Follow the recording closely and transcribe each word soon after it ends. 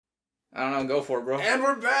I don't know. Go for it, bro. And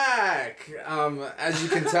we're back! As you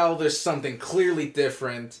can tell, there's something clearly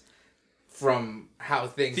different from how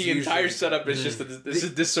things The usually... entire setup is just this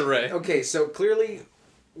is disarray. Okay, so clearly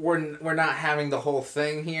we're not having the whole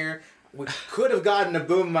thing here. We could have gotten a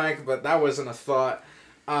boom mic, but that wasn't a thought.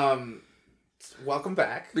 Welcome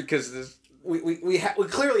back. Because this... We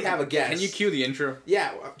clearly have a guest. Can you cue the intro?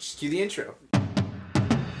 Yeah, just cue the intro.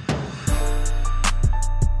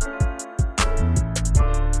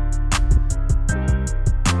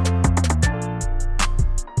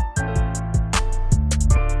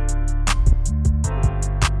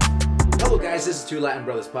 Hello guys, this is Two Latin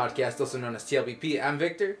Brothers Podcast, also known as TLBP. I'm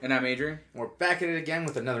Victor. And I'm Adrian. We're back at it again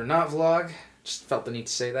with another not vlog. Just felt the need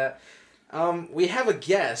to say that. We have a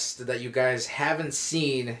guest that you guys haven't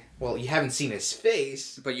seen. Well, you haven't seen his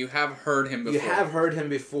face. But you have heard him before. You have heard him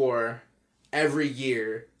before every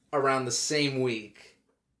year around the same week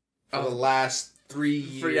for the last 3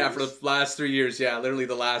 years. For the last 3 years. Yeah, literally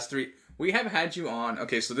the last 3. We have had you on.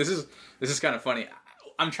 Okay, so this is kind of funny.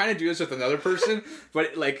 I'm trying to do this with another person,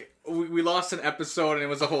 but like we lost an episode and it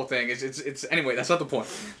was a whole thing. It's anyway. That's not the point.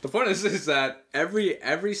 The point is that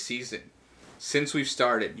every season since we've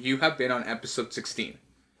started, you have been on episode 16.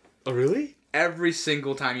 Oh, really? Every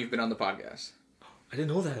single time you've been on the podcast. I didn't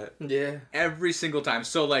know that. Yeah. Every single time.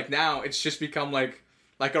 So like now it's just become like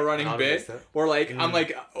a running bit. Or like I'm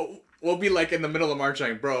like we'll be like in the middle of March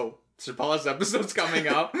like, bro, Sir Paula's episode's coming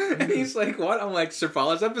up. And he's like, what? I'm like, Sir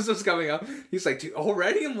Paula's episode's coming up. He's like, dude,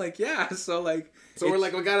 already? I'm like, yeah. So like we're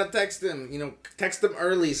like, we gotta text him, text him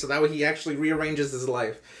early so that way he actually rearranges his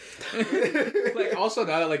life. Like also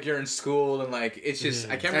now that like you're in school and like it's just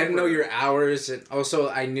I can't remember. I didn't know your hours, and also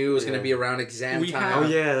I knew it was gonna be around exam time. Oh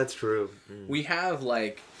yeah, that's true. We have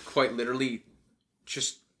like quite literally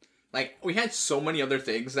just like we had so many other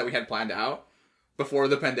things that we had planned out before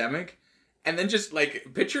the pandemic, and then just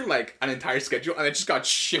like picture like an entire schedule and it just got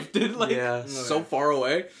shifted like so far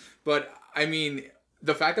away. But I mean,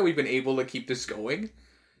 the fact that we've been able to keep this going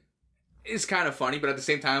is kind of funny, but at the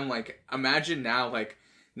same time, like imagine now like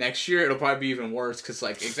next year it'll probably be even worse because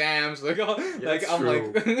like exams, like I'm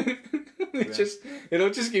true. like it'll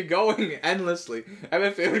just keep going endlessly. I have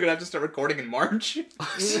a feeling we're gonna have to start recording in March.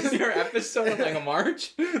 Your episode of like a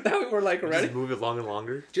March that we were like ready. Just move it long and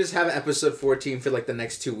longer. Just have episode 14 for like the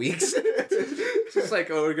next 2 weeks. Just like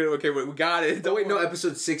we got it. Oh wait, no,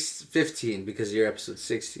 episode 15 because you're episode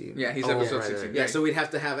 16. Yeah, he's episode 16. Right. Yeah, so we'd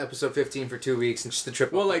have to have episode 15 for 2 weeks and just the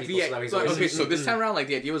trip. Well, like so this time around, like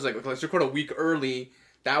the idea was like let's record a week early.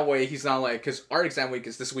 That way he's not like, because our exam week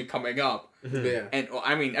is this week coming up. Mm-hmm. Yeah. And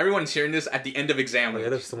I mean, everyone's hearing this at the end of exam week. Yeah,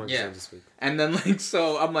 there's so much exams this week. And then like,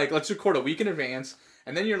 so I'm like, let's record a week in advance.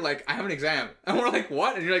 And then you're like, I have an exam. And we're like,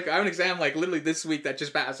 what? And you're like, I have an exam like literally this week that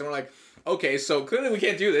just passed. And we're like, okay, so clearly we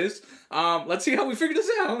can't do this. Let's see how we figure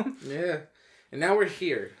this out. Yeah. And now we're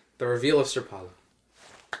here. The reveal of Sir Paula.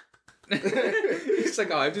 He's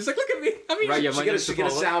like, oh, he's like, look at me. I mean, right, she get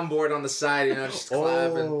a soundboard on the side, just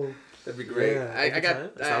clapping. That'd be great. Yeah, I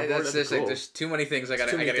got that's just like there's too many things I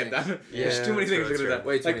gotta get done. Yeah, there's too many things I gotta get done.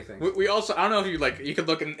 Way too many things. We also I don't know if you could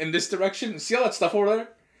look in this direction. See all that stuff over there?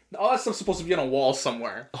 All that stuff's supposed to be on a wall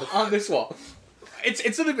somewhere. On this wall.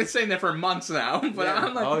 It's only been sitting there for months now. But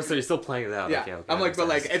I'm like, oh, so you're still playing it out? Yeah. Okay, I'm like, but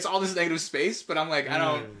like it's all this negative space. But I'm like, I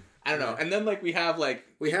don't know. And then like we have the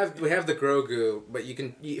Grogu, but you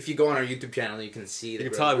can if you go on our YouTube channel you can see the. You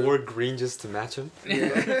can tell I wore green just to match him.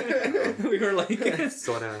 We were like,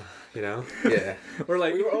 sort of. Yeah. We're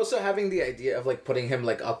like we were also having the idea of like putting him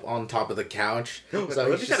like up on top of the couch. So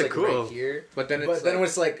he's just like cool. right here. But then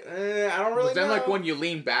it's like I don't really know. Then like when you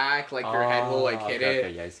lean back, like your head will like hit it.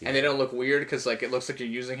 Okay, yeah, I see and they don't look weird because like it looks like you're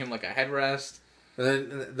using him like a headrest. And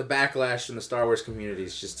then the backlash in the Star Wars community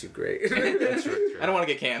is just too great. That's true. I don't want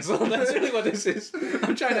to get canceled. That's really what this is.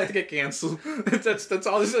 I'm trying not to get canceled. That's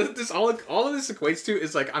all this all of this equates to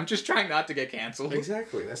is like I'm just trying not to get canceled.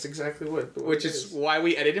 Exactly. That's exactly what which is why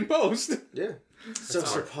we edit and post. Yeah. So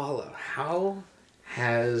Sir Paula, how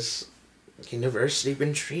has university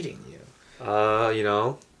been treating you?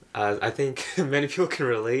 I think many people can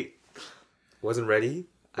relate. Wasn't ready.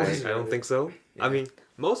 I don't think so. Yeah. I mean,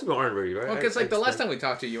 most people aren't ready, right? Well, because like the last time we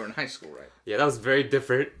talked to you, you were in high school, right? Yeah, that was very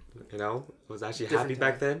different. I was actually happy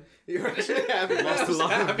back then. You were actually happy. Lost a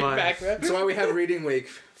lot of my... back then. That's why we have reading week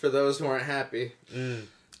for those who aren't happy.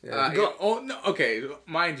 Okay.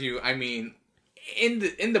 Mind you, I mean, in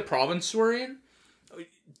the province we're in,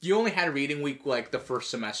 you only had reading week like the first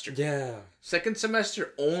semester. Yeah. Second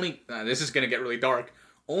semester only. This is gonna get really dark.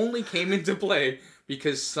 Only came into play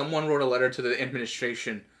because someone wrote a letter to the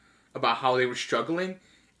administration about how they were struggling,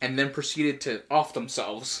 and then proceeded to off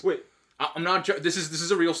themselves. Wait. I'm not. This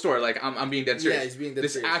is a real story. Like I'm being dead serious. Yeah, he's being dead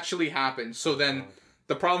this serious. actually happened. So then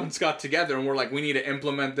the province got together and we're like, we need to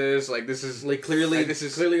implement this. Like this is Like clearly,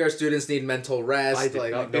 clearly our students need mental rest. I did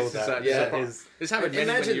like not know this is that. yeah. That is, this happened many,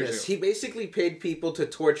 imagine many years this. ago. He basically paid people to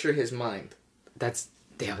torture his mind, that's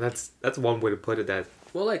damn. That's one way to put it. That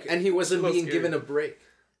Well, like and he wasn't That's being scary. given a break.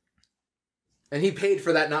 And he paid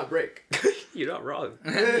for that not break. you're not wrong. I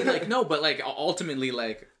mean, like no, but like ultimately,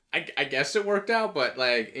 like I guess it worked out, but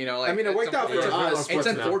like you know, like I mean, it worked out for it's us. It's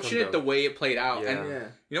Unfortunate unfortunate outcome, the though. way it played out, Yeah. and Yeah.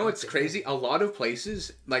 you know what's crazy? A lot of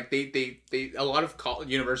places, like they a lot of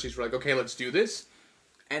universities were like, okay, let's do this,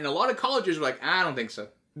 and a lot of colleges were like, I don't think so.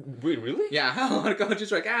 Wait, really? Yeah, a lot of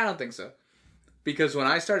colleges were like, I don't think so, because when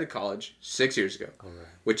I started college 6 years ago,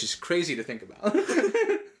 which is crazy to think about.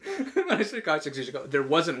 When I started college 6 years ago, there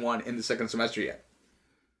wasn't one in the second semester yet.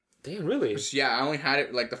 Damn, really? Yeah, I only had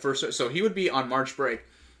it like the first. So he would be on March break,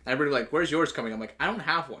 and everybody like, "Where's yours coming?" I'm like, "I don't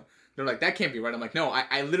have one." They're like, "That can't be right." I'm like, "No,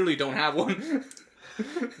 I literally don't have one."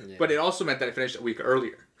 But it also meant that I finished a week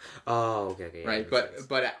earlier, Oh, okay. Yeah, right? that makes sense.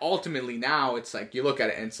 But ultimately now it's like you look at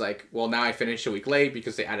it and it's like, well, now I finished a week late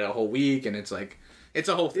because they added a whole week, and it's like, it's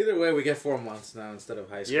a whole thing. Either way, we get 4 months now instead of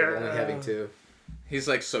high school. Yeah. Only having 2. He's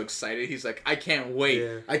like so excited. He's like, I can't wait.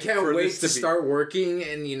 Yeah. I can't For wait this to to be- start working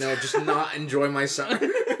and just not enjoy my summer.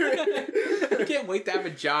 I can't wait to have a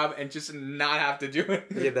job and just not have to do it.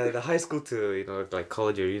 Yeah, the high school to like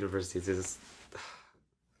college or university is just.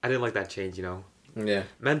 I didn't like that change. Yeah.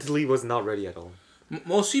 Mentally was not ready at all.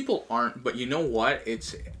 Most people aren't, but you know what?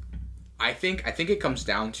 I think it comes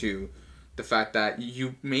down to the fact that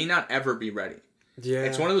you may not ever be ready. Yeah.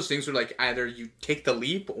 It's one of those things where like either you take the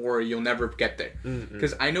leap or you'll never get there.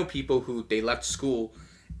 Because I know people who they left school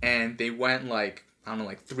and they went like I don't know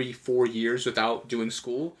like 3-4 years without doing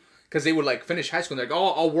school because they would like finish high school and they're like,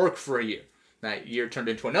 oh, I'll work for a year. That year turned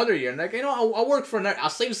into another year and like I'll work for another.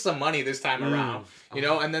 I'll save some money this time around,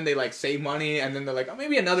 and then they like save money and then they're like, oh,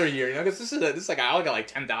 maybe another year, because this is like I'll get like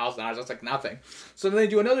 $10,000. That's like nothing. So then they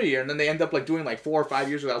do another year and then they end up like doing like 4 or 5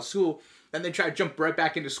 years without school. Then they try to jump right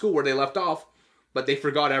back into school where they left off, but they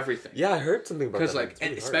forgot everything. Yeah, I heard something about that. Because like, It's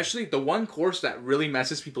really and hard. especially the one course that really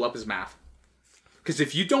messes people up is math. Because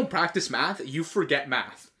if you don't practice math, you forget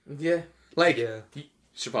math. Yeah. Like, Yeah.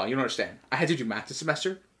 Sir Paul, you don't understand. I had to do math this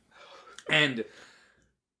semester, and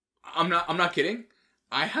I'm not kidding.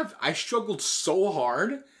 I struggled so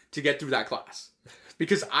hard to get through that class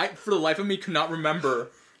because I, for the life of me, could not remember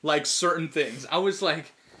like certain things. I was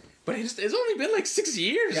like, but it's only been like 6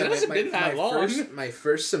 years. It hasn't been that long. My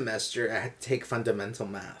first semester, I had to take fundamental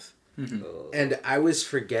math. And I was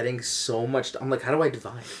forgetting so much. I'm like, how do I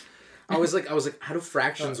divide? I was like, how do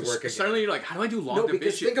fractions work again? Suddenly, you're like, how do I do long No, division?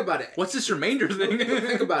 because think about it. What's this remainder thing?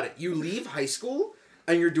 Think about it. You leave high school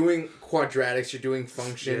and you're doing quadratics, you're doing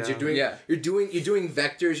functions, Yeah. you're doing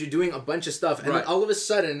vectors, you're doing a bunch of stuff, and Right. then all of a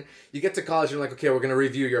sudden you get to college and you're like, okay, we're gonna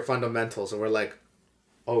review your fundamentals, and we're like,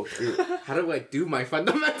 oh shoot, how do I do my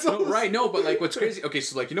fundamentals? No, right, no, but like what's crazy, okay,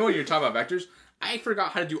 so like, you know when you're talking about vectors, I forgot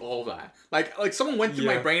how to do all of that. Like someone went through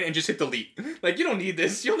my Yeah. brain and just hit delete. Like, you don't need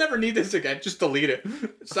this. You'll never need this again. Just delete it.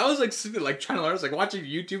 So I was like sitting, like trying to learn. I was like watching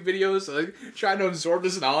YouTube videos, like trying to absorb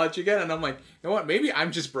this knowledge again. And I'm like, you know what? Maybe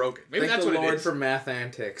I'm just broken. Maybe Thank that's the what Lord it is. for Math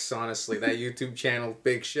Antics. Honestly, that YouTube channel,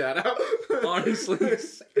 big shout out. Honestly,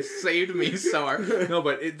 it saved me so hard. No,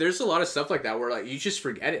 but there's a lot of stuff like that where like you just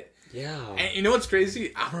forget it. Yeah. And you know what's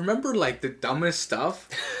crazy? I remember like the dumbest stuff.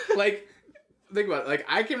 Like, think about it. Like,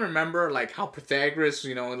 I can remember like how Pythagoras,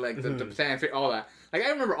 like the Pythagorean, all that. Like, I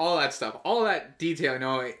remember all that stuff, all that detail.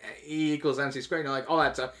 E equals mc squared. Like all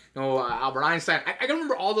that stuff. Albert Einstein. I can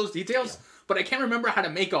remember all those details, but I can't remember how to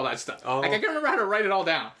make all that stuff. Oh. Like, I can't remember how to write it all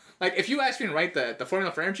down. Like, if you ask me to write the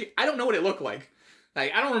formula for energy, I don't know what it looked like.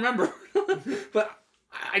 Like, I don't remember, but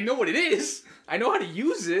I know what it is. I know how to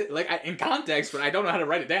use it, like in context, but I don't know how to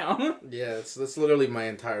write it down. Yeah, that's literally my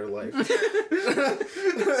entire life.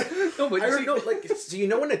 No, but I you don't see, know, like, so you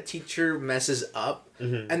know when a teacher messes up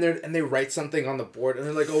and they write something on the board and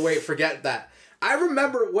they're like, oh wait, forget that. I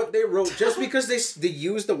remember what they wrote just because they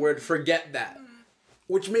used the word forget that,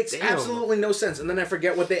 which makes Damn. absolutely no sense. And then I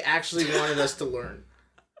forget what they actually wanted us to learn.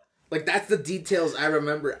 Like, that's the details I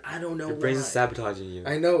remember. I don't know Your brain's why. sabotaging you.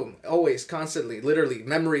 I know, always, constantly, literally.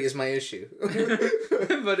 Memory is my issue.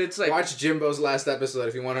 but it's like, Watch Jimbo's last episode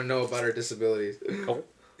if you want to know about our disabilities. Oh.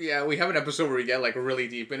 yeah, we have an episode where we get like really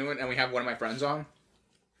deep into it, and we have one of my friends on,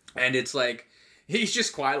 and it's like, he's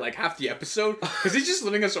just quiet like half the episode because he's just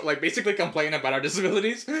letting us like basically complain about our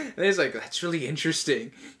disabilities. And he's like, "That's really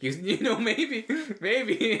interesting. You know, maybe."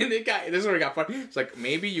 And the guy, this is where it got funny. It's like,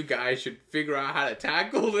 maybe you guys should figure out how to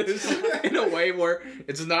tackle this in a way where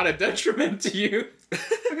it's not a detriment to you.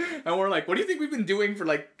 And we're like, "What do you think we've been doing for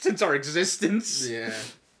like since our existence?" Yeah.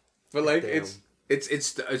 But like, Damn.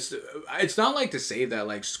 it's not like to say that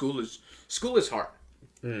like school is hard.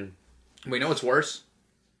 We know it's worse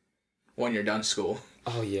when you're done school.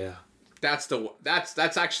 Oh yeah. That's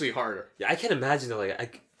actually harder. Yeah, I can't imagine that.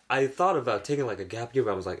 Like, I thought about taking like a gap year,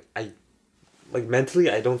 but I was like, like mentally,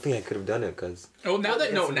 I don't think I could have done it because. Oh, now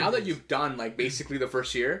that you've done like basically the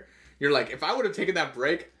first year, you're like, if I would have taken that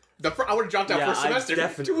break, I would have dropped out Yeah, first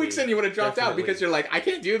semester. 2 weeks in, you would have dropped out because you're like, I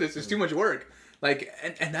can't do this. It's too much work. Like,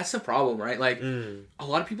 and that's the problem, right? Like, a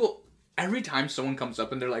lot of people, every time someone comes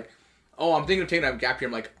up and they're like, "Oh, I'm thinking of taking a gap year,"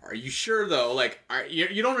 I'm like, "Are you sure though? Like,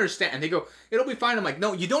 you don't understand?" And they go, "It'll be fine." I'm like,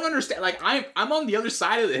 "No, you don't understand. Like, I'm on the other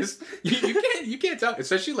side of this. You can't tell."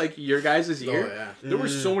 Especially like your guys' year. Oh, yeah. There were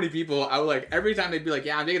so many people. I was like, every time they'd be like,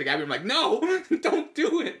 "Yeah, I'm taking a gap year." I'm like, "No, don't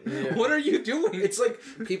do it. Yeah. What are you doing?" It's like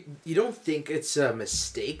you don't think it's a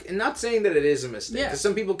mistake, and not saying that it is a mistake. Yeah. Because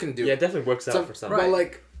some people can do Yeah, it. it definitely works out for some. But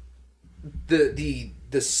like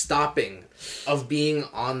the stopping of being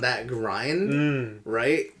on that grind,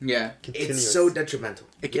 right? Yeah. Continuous. It's so detrimental.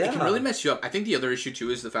 It can really mess you up. I think the other issue too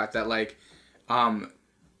is the fact that like,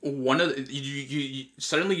 one of the, you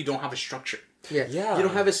suddenly you don't have a structure. Yeah. Yeah. You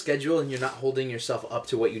don't have a schedule, and you're not holding yourself up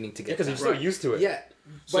to what you need to get. because you're done. so used to it. Yeah.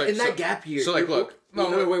 But in that gap year, so like, you're-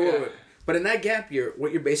 look, wait. But in that gap year,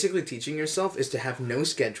 what you're basically teaching yourself is to have no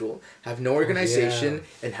schedule, have no organization,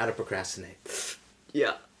 and how to procrastinate.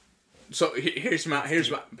 Yeah. So here's my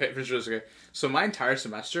okay. So my entire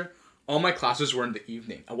semester, all my classes were in the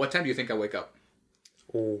evening. At what time do you think I wake up?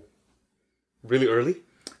 Oh. Really early?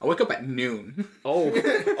 I wake up at noon. Oh.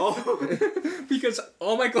 Oh. Because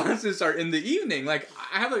all my classes are in the evening. Like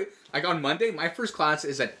I have on Monday, my first class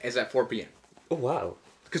is at 4 p.m. Oh wow.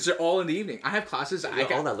 Because they're all in the evening. I have classes. All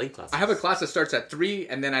that late classes. I have a class that starts at 3,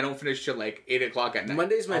 and then I don't finish till like 8 o'clock at night.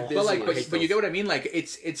 Monday's my But like, busiest. but you get what I mean? Like,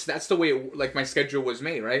 it's that's the way like my schedule was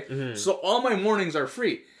made, right? So all my mornings are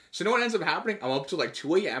free. So you know what ends up happening? I'm up to like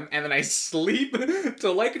 2 a.m. and then I sleep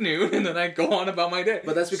till like noon, and then I go on about my day.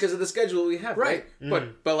 But that's because of the schedule we have, right?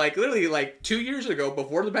 But like literally like 2 years ago,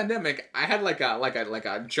 before the pandemic, I had like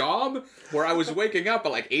a job where I was waking up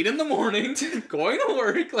at like 8 in the morning, going to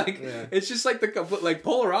work. Like it's just like the complete like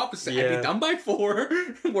polar opposite. I'd be done by 4,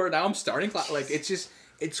 where now I'm starting class. Like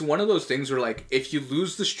it's one of those things where like if you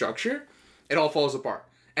lose the structure, it all falls apart.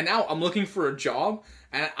 And now I'm looking for a job,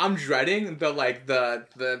 and I'm dreading the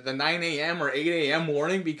 9 a.m. or 8 a.m.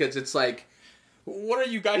 morning because it's like, what are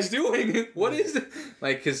you guys doing? What is it?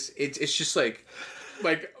 Like, because it's just like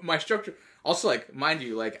my structure. Also, like, mind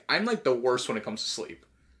you, like, I'm like the worst when it comes to sleep.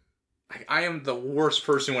 Like, I am the worst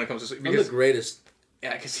person when it comes to sleep. I'm the greatest.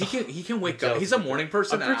 Yeah, because he can wake up. He's a morning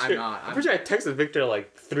person, and I'm not. I'm pretty sure I texted Victor at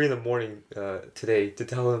like 3 in the morning today to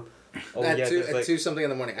tell him. Oh, At there's, 2 something in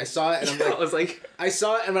the morning. I saw it, and I'm like, I was like, I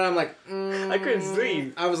saw it, and then I'm like, I couldn't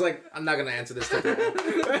sleep. I was like, I'm not gonna answer this. He's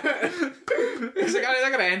He's like, I'm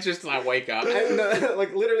not gonna answer this till I wake up.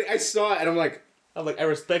 like literally, I saw it, and I'm like, I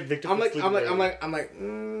respect Victor. I'm for like, sleeping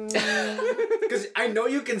early. because I know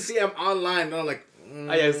you can see I'm online, and I'm like,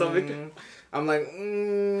 I saw Victor. I'm like,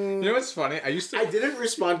 You know what's funny? I didn't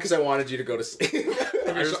respond because I wanted you to go to sleep.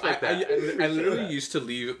 I respect that. I literally used to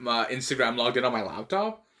leave my Instagram logged in on my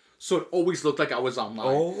laptop, so it always looked like I was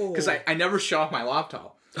online. Because I never shut off my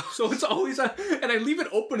laptop. So it's always on, and I leave it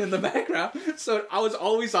open in the background, so I was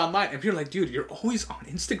always online. And people are like, dude, you're always on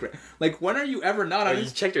Instagram. Like, when are you ever not on You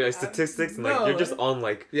Instagram? checked your statistics, and like No, you're just on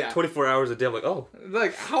like 24 hours a day. I'm like, oh,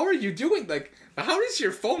 Like, how are you doing? Like, how does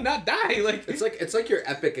your phone not die? Like, It's like your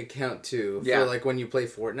Epic account too. Yeah. For like when you play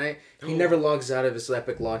Fortnite, he never logs out of his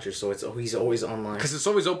Epic launcher, so he's always online. because it's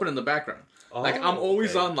always open in the background. Like, I'm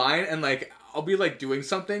always online, and like I'll be like doing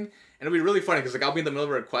something. And it'll be really funny because like I'll be in the middle of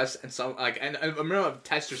a request and I'm in the middle of a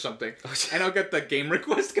test or something, and I'll get the game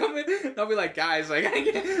request coming. And I'll be like, guys, like I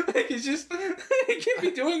can't, like it's just I can't be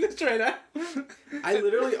doing this right now. I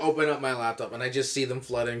literally open up my laptop and I just see them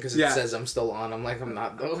flooding because it says I'm still on. I'm like, I'm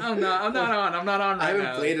not though. I'm not on right I haven't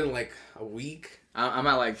now. played in like a week. I'm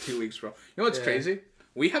at like 2 weeks, bro. You know what's crazy?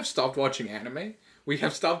 We have stopped watching anime. We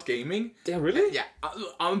have stopped gaming. damn, really? Yeah,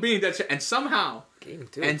 I'm being dead serious. And somehow, Game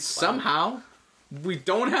too. somehow, we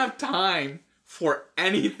don't have time for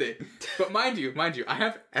anything. But mind you, I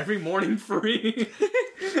have every morning free,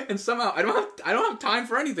 and somehow I don't have time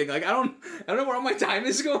for anything. Like I don't know where all my time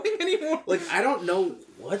is going anymore. Like I don't know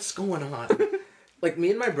what's going on. Like me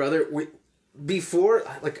and my brother, before,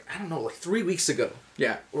 like, I don't know, like 3 weeks ago,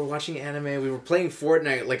 Yeah. we were watching anime. We were playing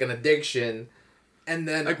Fortnite like an addiction, and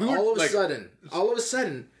then Like, we were, all of a like-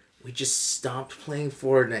 sudden, we just stopped playing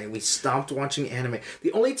Fortnite. We stopped watching anime.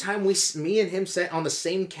 The only time me and him sat on the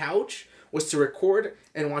same couch was to record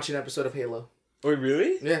and watch an episode of Halo. Wait,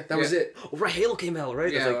 really? Yeah, that was it. Oh, right, Halo came out,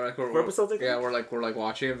 right? Yeah, There's, we're like, like, 4 episodes. yeah, we're like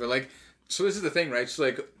watching it, but like, so this is the thing, right? So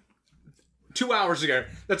like, 2 hours ago,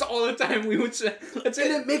 that's all the time we would say. That's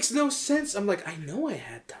And it. it makes no sense. I'm like, I know I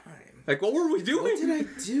had time. Like, what were we doing? What did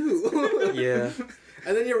I do? Yeah.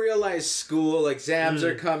 And then you realize school, exams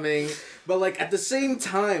are coming. But, at the same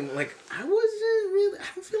time, I wasn't really... I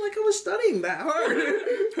don't feel like I was studying that hard.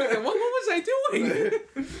 What was I doing?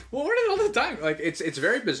 Well, we're doing all the time. Like, it's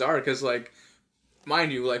very bizarre because, like,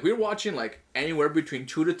 mind you, like, we were watching, like, anywhere between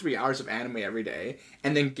 2 to 3 hours of anime every day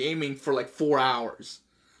and then gaming for, like, 4 hours.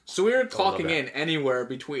 So we were clocking in anywhere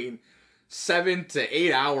between 7 to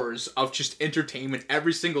 8 hours of just entertainment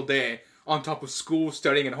every single day on top of school,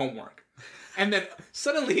 studying, and homework. And then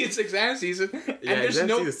suddenly it's exam season, and there's exam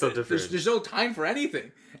no season is so different. there's no time for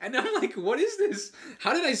anything. And I'm like, what is this?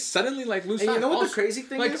 How did I suddenly lose And time? you know what Also- the crazy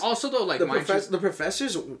thing is? Also though, like The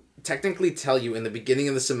professors technically tell you in the beginning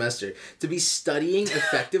of the semester to be studying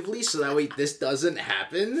effectively so that way this doesn't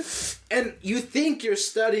happen. And you think you're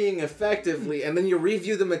studying effectively, and then you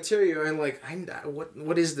review the material and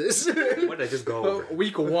what is this? What did I just go over?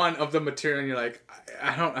 week 1 of the material, and you're like,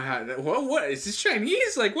 I don't. What is this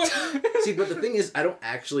Chinese? Like what? See, but the thing is, I don't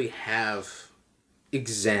actually have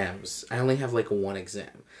exams. I only have one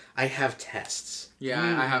exam. I have tests. Yeah,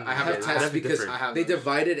 I have I have it. tests that'd be because different. I have they those.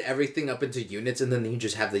 divided everything up into units, and then you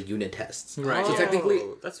just have the unit tests. Right. So yeah. technically,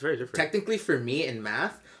 that's very different. technically for me in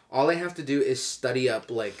math, all I have to do is study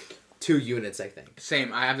up 2 units, I think.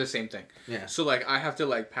 Same. I have the same thing. Yeah. So I have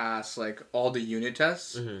to pass all the unit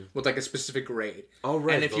tests with a specific grade. Oh,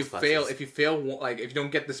 right, And if you those classes. fail, if you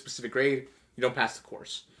don't get the specific grade, you don't pass the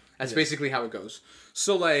course. That's basically how it goes.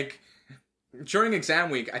 So during exam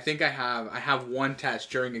week, I think I have one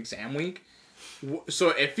test during exam week. So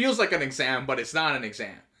it feels like an exam, but it's not an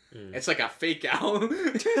exam. It's like a fake out.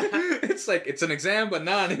 it's an exam, but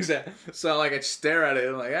not an exam. So I just stare at it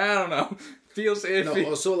and I don't know. Feels iffy. No,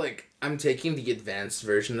 also I'm taking the advanced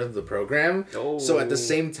version of the program. Oh. So at the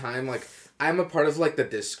same time, I'm a part of the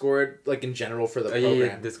Discord, in general for the program.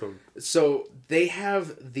 Yeah, Discord. So they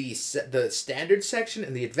have the standard section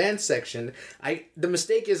and the advanced section. The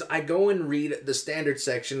mistake is I go and read the standard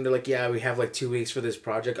section. They're like, yeah, we have 2 weeks for this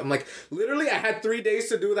project. I'm like, literally, I had 3 days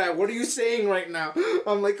to do that. What are you saying right now?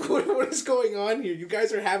 I'm like, what is going on here? You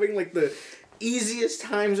guys are having the easiest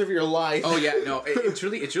times of your life. Oh yeah, no, it's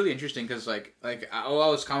really interesting because I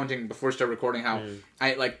was commenting before we started recording how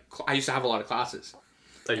I used to have a lot of classes.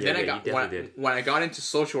 Oh, And yeah, then yeah, you definitely did. when I got into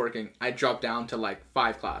social working, I dropped down to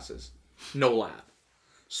 5 classes, no lab.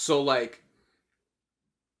 So it's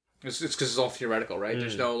because it's all theoretical, right?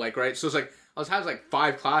 There's no right. So it's I was having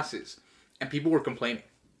 5 classes, and people were complaining.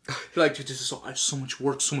 They're like, dude, this is so much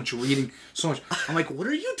work, so much reading, so much. I'm like, what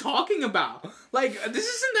are you talking about? This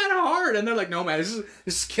isn't that hard. And they're like, no, man, this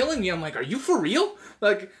is killing me. I'm like, are you for real?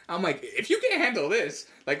 I'm like, if you can't handle this,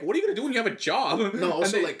 what are you gonna do when you have a job? No,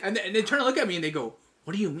 also, and they turn to look at me and they go,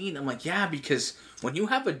 what do you mean? I'm like, yeah, because when you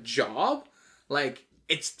have a job,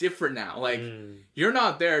 it's different now. You're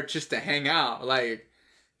not there just to hang out.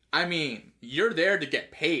 I mean, you're there to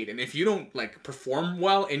get paid, and if you don't perform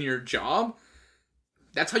well in your job,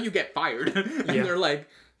 that's how you get fired. And Yeah. they're like,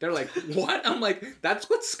 what? I'm like, that's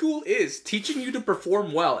what school is, teaching you to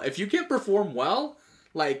perform well. If you can't perform well,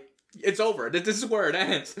 it's over. This is where it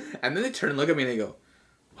ends. And then they turn and look at me and they go,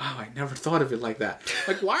 wow, I never thought of it like that.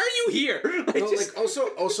 Why are you here? No,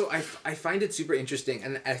 also, I find it super interesting,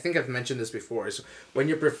 and I think I've mentioned this before. Is when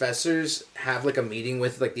your professors have a meeting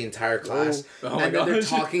with the entire class, Oh my and then they're gosh.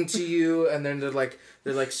 talking to you, and then they're like,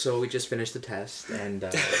 so we just finished the test, and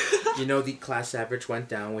the class average went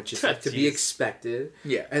down, which is to be Jeez. expected.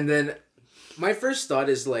 Yeah. And then my first thought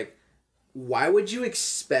is why would you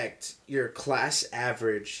expect your class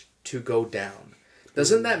average to go down?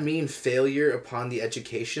 Doesn't that mean failure upon the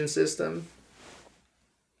education system?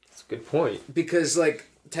 That's a good point. Because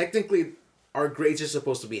technically our grades are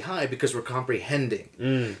supposed to be high because we're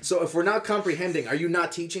comprehending. So if we're not comprehending, are you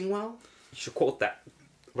not teaching well? You should quote that.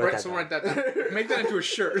 Write that down. Make that into a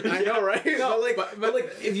shirt. I know, right? No, but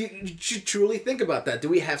if you should truly think about that, do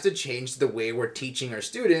we have to change the way we're teaching our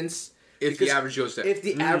students If the because average goes down. if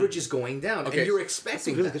the average is going down, Okay, and you're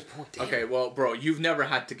expecting Really that? good point. Okay, well, bro, you've never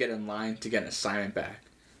had to get in line to get an assignment back.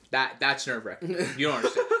 That's nerve wracking. You don't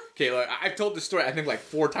understand. Okay, look, I've told this story I think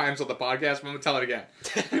 4 times on the podcast, but I'm gonna tell it again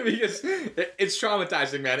because it's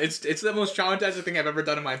traumatizing, man. It's the most traumatizing thing I've ever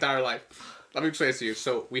done in my entire life. let me explain this to you.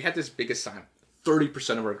 So we had this big assignment,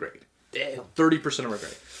 30% of our grade. Damn. 30% of our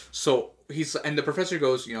grade. So and the professor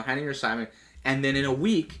goes, hand in your assignment, and then in a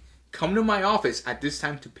week, come to my office at this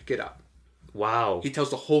time to pick it up. Wow. He tells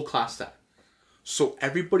the whole class that. So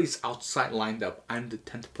everybody's outside lined up. I'm the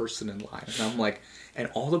 10th person in line. And I'm like, and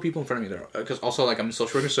all the people in front of me, because also like I'm a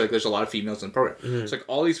social worker, so like there's a lot of females in the program. Mm-hmm. So like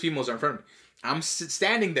all these females are in front of me. I'm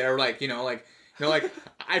standing there like,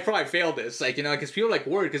 I probably failed this, like, because people are like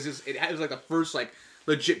worried because it was like the first like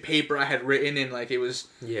legit paper I had written, and like it was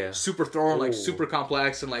super thorough, like super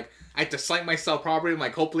complex, and like I had to cite myself properly, and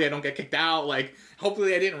like hopefully I don't get kicked out, like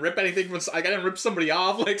hopefully I didn't rip anything from, like I didn't rip somebody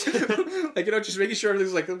off, like like just making sure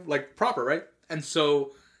everything's like proper, right? And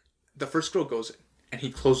so the first girl goes in and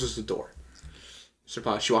he closes the door.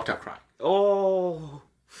 Surprise, she walked out crying. Oh.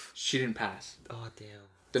 She didn't pass. Oh damn.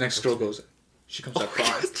 The next girl goes in. She comes out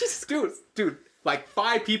crying. Dude, like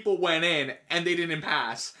 5 people went in and they didn't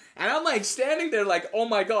pass. And I'm like standing there like, oh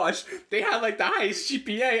my gosh, they had like the highest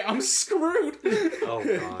GPA. I'm screwed. Oh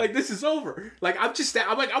god. Like this is over. Like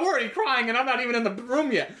I'm already crying and I'm not even in the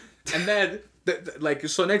room yet. And then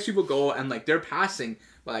so next people go and like they're passing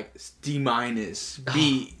like D-,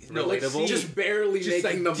 B, no, like relatable. C, Just barely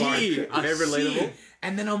making the mark. Very relatable.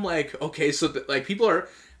 And then I'm like, okay, so like people are.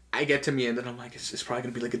 I get to me and then I'm like, it's probably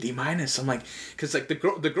gonna be like a D-. I'm like, because like the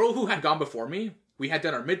girl who had gone before me, we had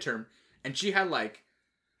done our midterm, and she had like,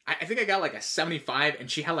 I think I got like a 75,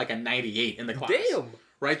 and she had like a 98 in the class. Damn.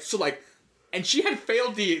 Right. So like, and she had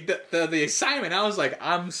failed the assignment. I was like,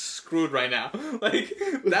 I'm screwed right now. Like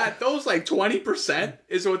those like 20%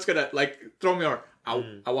 is what's gonna like throw me over. I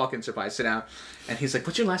walk in, surprise, sit down, and he's like,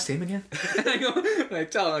 "What's your last name again?" And I go, and I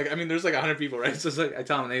tell him, like, I mean, there's like 100 people, right? So it's like, I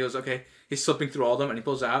tell him, and he goes, "Okay." He's flipping through all of them, and he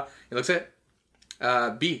pulls it out. He looks at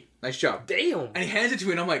it. B, nice job. Damn. And he hands it to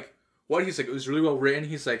me, and I'm like, "What?" He's like, "It was really well written."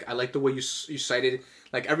 He's like, "I like the way you cited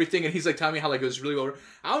like everything," and he's like telling me how like it was really well written.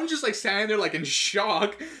 I'm just like standing there like in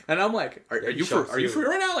shock, and I'm like, "Are you for real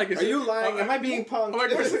right now? Like, are you lying? Am I being punked?" I'm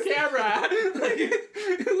like, "Where's the camera at?"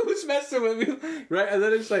 Like, who's messing with me? Right? And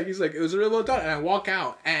then it's like he's like, "It was really well done," and I walk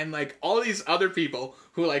out, and like all these other people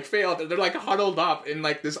who like failed, they're like huddled up in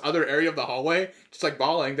like this other area of the hallway, just like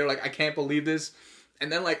bawling. They're like, "I can't believe this."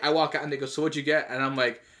 And then like I walk out, and they go, "So what'd you get?" And I'm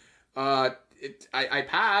like, I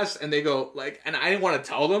passed, and they go like, and I didn't want to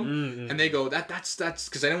tell them, and they go that's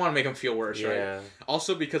because I didn't want to make them feel worse, right?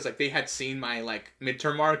 Also because like they had seen my like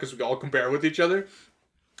midterm mark because we all compare with each other,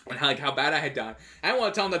 and how bad I had done. I didn't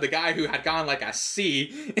want to tell them that the guy who had gotten like a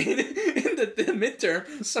C in the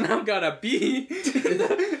midterm somehow got a B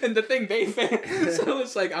in the thing they failed. So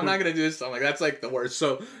it's like, I'm not gonna do this. I'm like, that's like the worst.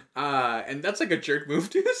 So and that's like a jerk move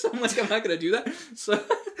too. So I'm like, I'm not gonna do that. So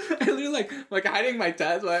I literally like hiding my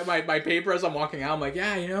test, my paper as I'm walking out. I'm like,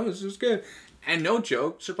 yeah, this was good. And no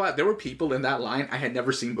joke, surprise, there were people in that line I had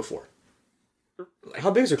never seen before. How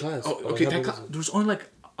big is your class? Oh, okay, there was only like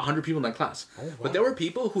 100 people in that class. Oh, wow. But there were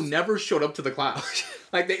people who never showed up to the class.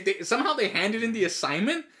 Like they somehow they handed in the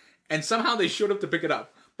assignment and somehow they showed up to pick it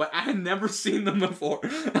up. But I had never seen them before.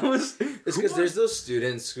 It's because there's those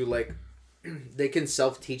students who like they can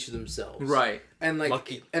self-teach themselves. Right. And like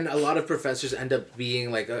Lucky. And a lot of professors end up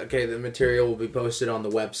being like, okay, the material will be posted on the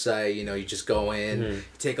website, you just go in,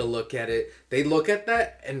 take a look at it. They look at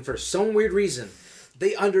that and for some weird reason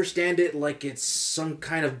they understand it like it's some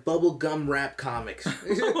kind of bubblegum rap comics. Rap.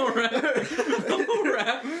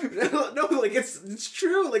 No, like it's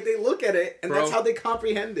true. Like they look at it and that's how they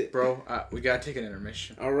comprehend it. Bro, we gotta take an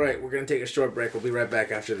intermission. All right, we're gonna take a short break. We'll be right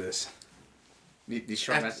back after this. These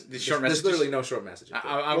short messages. There's literally no short messages.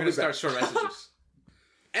 I'm gonna start short messages.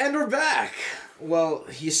 And we're back. Well,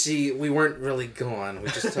 you see, we weren't really gone. We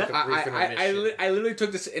just took a brief intermission. I literally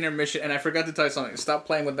took this intermission and I forgot to tell you something. Stop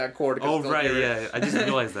playing with that cord. Oh, right, yeah. I just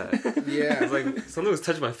realized that. Yeah. I was like, something was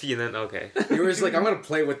touching my feet and then, okay. You were just like, I'm going to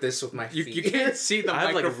play with this with my feet. You can't see the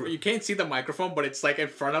microphone. You can't see the microphone, but it's like in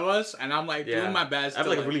front of us and I'm like doing my best. I have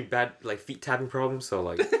like a really bad like feet tapping problem, so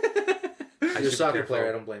like... You're a soccer player,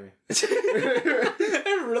 I don't blame you. I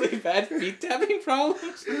have really bad feet tapping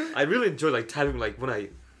problems. I really enjoy like tapping like when I...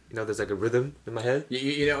 there's like a rhythm in my head.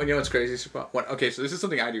 You know what's crazy? Okay, so this is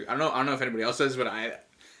something I do. I don't know if anybody else does, but I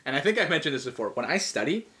think I've mentioned this before. When I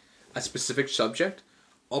study a specific subject,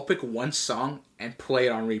 I'll pick one song and play it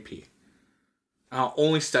on repeat. I'll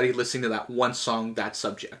only study listening to that one song, that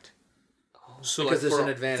subject. So because there's an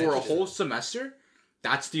advantage for a whole semester,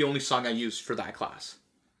 that's the only song I use for that class.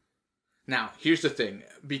 Now, here's the thing.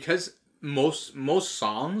 Because most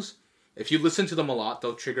songs, if you listen to them a lot,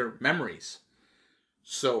 they'll trigger memories.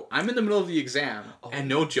 So I'm in the middle of the exam, and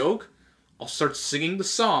no joke, I'll start singing the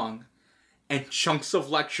song, and chunks of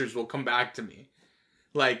lectures will come back to me.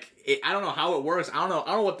 Like, I don't know how it works. I don't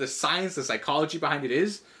know what the science, the psychology behind it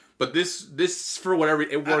is. But this for whatever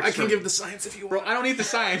it works. I can give the science if you want. Bro, I don't need the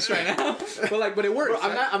science right now. But it works. Bro,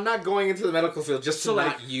 I'm not going into the medical field just to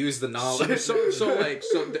not use the knowledge. So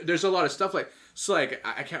there's a lot of stuff I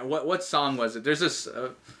can't. What song was it? There's this.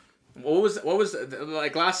 What was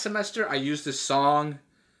like last semester? I used this song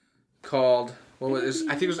called. What was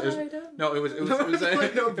I think it was no, it was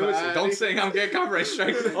don't sing, I'm getting copyright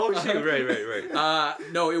strike. Oh shoot,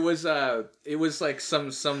 right. No, it was like some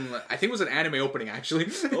I think it was an anime opening actually.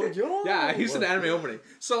 Oh yo. Yeah, I used an anime opening.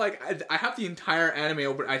 So like I have the entire anime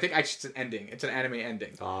opening. I think actually it's an ending. It's an anime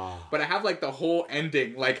ending. Ah. But I have like the whole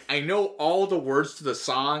ending. Like I know all the words to the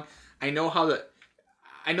song. I know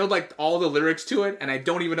like all the lyrics to it, and I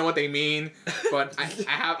don't even know what they mean. But I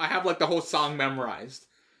have like the whole song memorized.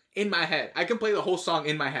 In my head. I can play the whole song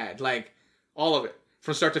in my head. Like, all of it.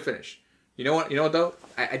 From start to finish. You know what though?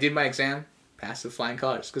 I did my exam. Passed with flying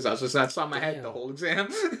colors. Because I was just not on my head the whole exam.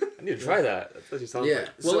 I need to try that. That's what you sound like.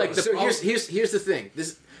 Well, here's the thing.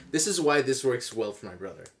 This is why this works well for my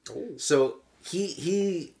brother. Oh. So,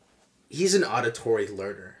 he's an auditory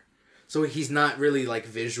learner. So he's not really like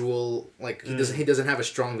visual, like he doesn't have a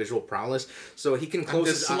strong visual prowess. So he can close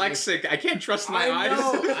his eyes. Dyslexic. I can't trust my eyes.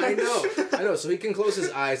 I know. So he can close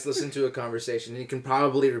his eyes, listen to a conversation, and he can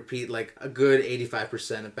probably repeat like a good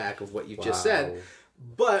 85% back of what you just said,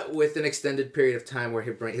 but with an extended period of time where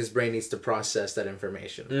his brain needs to process that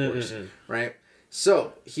information, of course, right?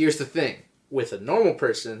 So here's the thing: with a normal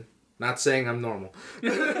person, not saying I'm normal,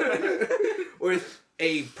 with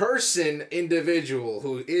a individual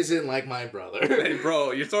who isn't like my brother. Hey, bro,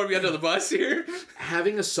 you're throwing me under the bus here?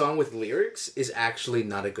 Having a song with lyrics is actually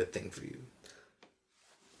not a good thing for you.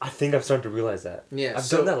 I think I'm starting to realize that. Yeah, I've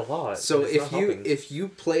done that a lot. So if you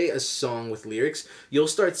play a song with lyrics, you'll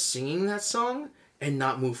start singing that song and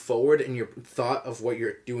not move forward in your thought of what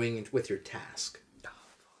you're doing with your task.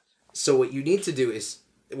 So what you need to do is,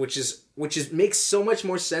 which makes so much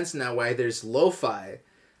more sense now why there's lo-fi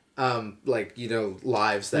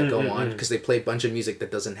lives that go on because they play a bunch of music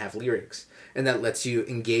that doesn't have lyrics and that lets you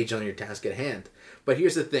engage on your task at hand. But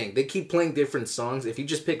here's the thing, they keep playing different songs. If you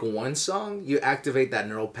just pick one song, you activate that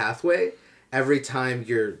neural pathway every time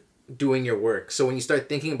you're doing your work. So when you start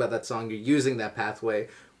thinking about that song, you're using that pathway,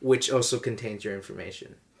 which also contains your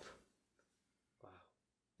information.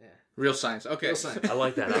 Real science. Okay. Real science. I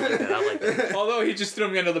like that. Although he just threw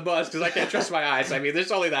me under the bus because I can't trust my eyes. I mean,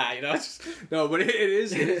 there's only that, No, but it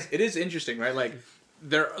is interesting, right? Like,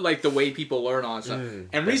 they're like the way people learn on stuff.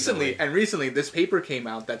 And recently, this paper came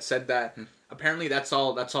out that said that apparently that's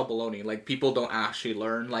all baloney. Like, people don't actually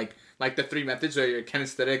learn like the three methods: are a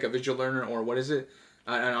kinesthetic, a visual learner, or what is it,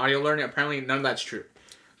 an audio learning. Apparently, none of that's true.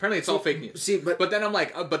 Apparently, it's all fake news. See, but then I'm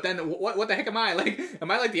like, what the heck am I? Like, am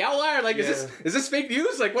I like the outlier? Like, is this fake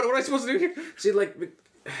news? Like, what am I supposed to do here? See, like,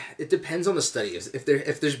 it depends on the study.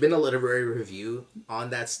 If there's been a literary review on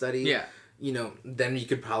that study, then you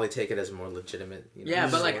could probably take it as more legitimate. Yeah,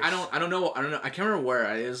 but like, I don't know. I can't remember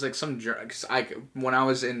where it was. Like some when I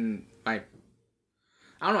was in my.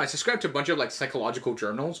 I don't know. I subscribe to a bunch of like psychological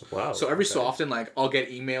journals. Wow. So every so often, like, I'll get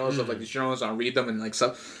emails of like these journals. I'll read them and like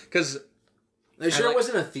stuff because. Are you sure it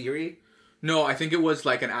wasn't a theory? No, I think it was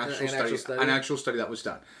like an actual study. An actual study that was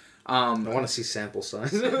done. I want to see sample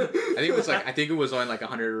size. I think it was only like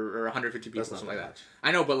 100 or 150 people, something like that.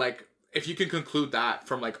 I know, but like if you can conclude that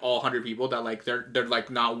from like all 100 people that like they're like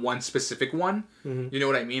not one specific one, you know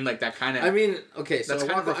what I mean? Like that kind of. I mean, okay, so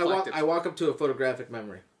I walk up to a photographic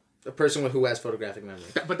memory. A person who has photographic memory.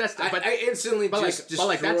 I instantly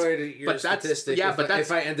destroyed your statistic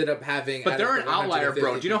if I ended up having... But they're an outlier,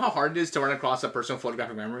 bro. Do you know how hard it is to run across a person with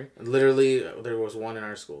photographic memory? Literally, there was one in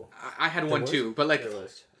our school. I had one too, but like...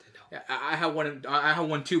 I have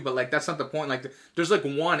one too, but like that's not the point. Like there's like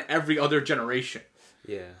one every other generation.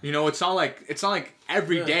 Yeah. It's not like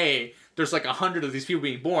every day there's like 100 of these people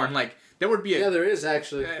being born. Like... There would be there is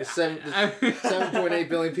actually 7.8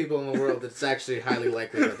 billion people in the world. It's actually highly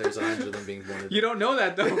likely that there's 100 of them being born. You don't know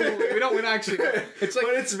that though. We don't actually. It's like,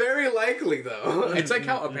 but it's very likely though. It's like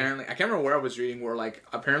how apparently I can't remember where I was reading where like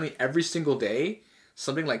apparently every single day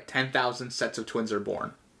something like 10,000 sets of twins are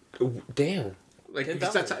born. Damn. Like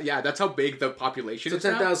that's how big the population is.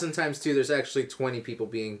 So 10,000 times 2, there's actually 20 people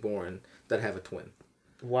being born that have a twin.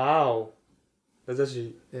 Wow. That's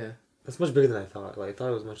actually yeah. That's much bigger than I thought. Like I thought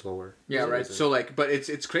it was much lower. Yeah, right. So like, but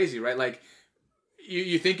it's crazy, right? Like,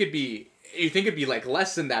 you think it'd be like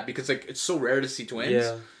less than that because like it's so rare to see twins.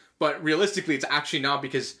 Yeah. But realistically, it's actually not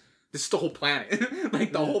because this is the whole planet,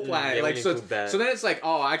 like the whole planet. Yeah, like so then it's like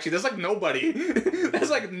actually there's like nobody. There's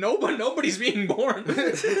like nobody's being born.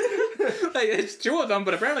 Like it's 2 of them,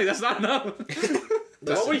 but apparently that's not enough.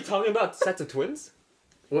 What were you talking about? Sets of twins?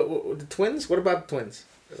 What the twins? What about the twins?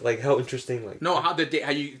 Like how interesting? Like No, how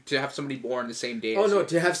you to have somebody born the same day. Oh as no, you.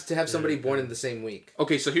 to have somebody born in the same week.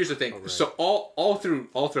 Okay, so here's the thing. Right. So all through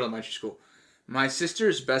elementary school, my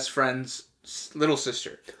sister's best friend's little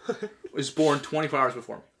sister was born 24 hours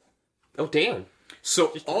before me. oh damn. So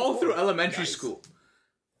all 24? through elementary Nice. school,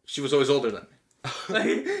 she was always older than me.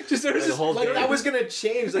 Like, just there was The just, whole like, day. That was gonna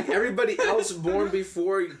change. Like everybody else born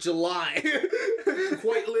before July,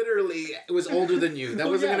 quite literally, was older than you. That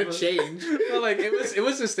wasn't yeah, gonna but- change. But like it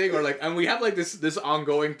was this thing where like, and we have like this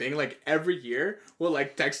ongoing thing like every year we'll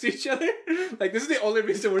like text each other. Like this is the only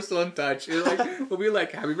reason we're still in touch. It's like we'll be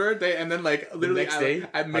like happy birthday, and then like literally next day, at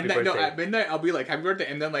happy midnight. No, birthday. at midnight I'll be like happy birthday,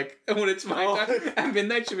 and then like when it's my Oh. time at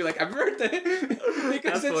midnight she'll be like happy birthday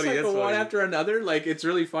because That's it's funny, like that's one funny. after another. Like it's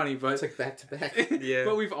really funny, but It's like back to back. Yeah.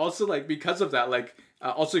 But we've also like because of that like.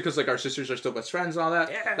 Also because like our sisters are still best friends and all that,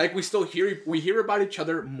 Yeah. like we hear about each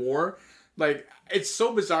other more. Like it's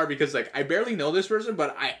so bizarre because like I barely know this person,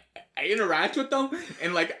 but I interact with them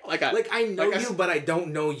and like I know like a- you, but I don't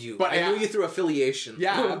know you. But I know I- you through affiliation.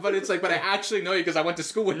 yeah, but it's like but I actually know you because I went to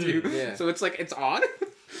school with you. yeah. So it's like it's odd.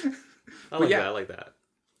 I like yeah. that. I like that.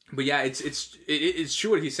 But yeah, it's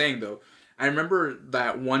true what he's saying though. I remember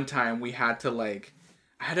that one time we had to like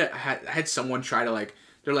I had someone try to like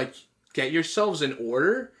they're like get yourselves in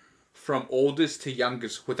order from oldest to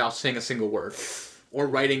youngest without saying a single word or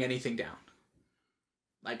writing anything down.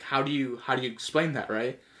 Like how do you explain that,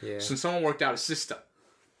 right? Yeah. So someone worked out a system.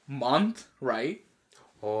 Month, right?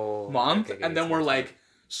 Oh. Month, okay, and then we're like,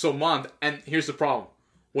 so month, and here's the problem.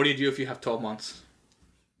 What do you do if you have 12 months?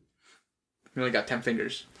 You only got 10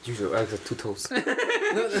 fingers. usually I got 2 toes.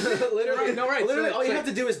 literally, No, right, Literally, so all you like- have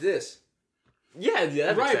to do is this. yeah, that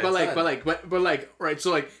makes Right, sense. but like, right,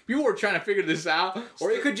 so like, people were trying to figure this out.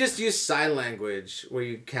 Or you could just use sign language where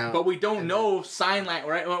you count. But we don't know sign language,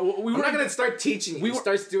 right? We I'm not gonna start teaching you. We We were-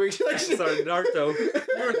 starts doing like Sorry, Naruto.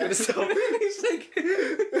 You were gonna stop.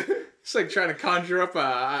 It's like trying to conjure up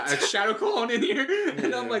a shadow clone in here,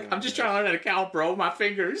 and I'm like, I'm just trying to learn how to count, bro. My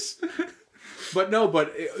fingers.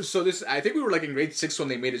 So this, I think we were like in grade 6 when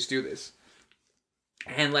they made us do this,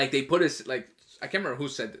 and like they put us like I can't remember who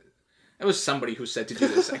said it was somebody who said to do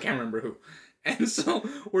this. I can't remember who, and so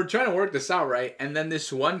we're trying to work this out, right? And then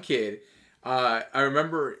this one kid, I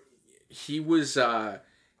remember he was at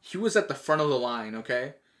the front of the line,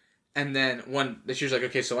 okay, and then she was like,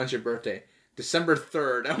 okay, so when's your birthday? December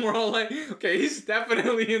 3rd, and we're all like, okay, he's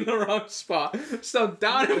definitely in the wrong spot. So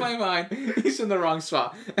down in my mind, he's in the wrong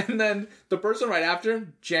spot. And then the person right after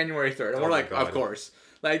him, January 3rd, and Oh we're my like, God. of course.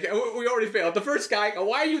 Like, we already failed. The first guy,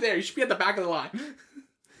 why are you there? You should be at the back of the line.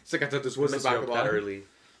 It's like, I thought this was the Messed you back up of the that line. early.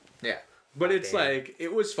 Yeah. But it's damn. like,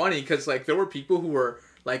 it was funny because like there were people who were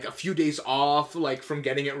like a few days off like from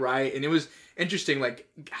getting it right. And it was interesting like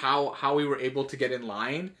how we were able to get in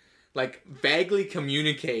line, like vaguely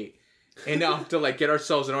communicate enough to like get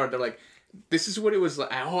ourselves in order. They're like, this is what it was like.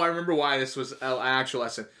 Oh, I remember why this was an actual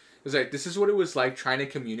lesson. It was like, this is what it was like trying to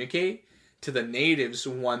communicate to the natives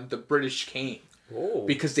when the British came Oh.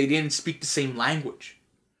 because they didn't speak the same language.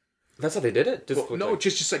 That's how they did it? Well, with, no, like,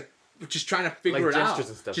 just trying to figure Like it out. gestures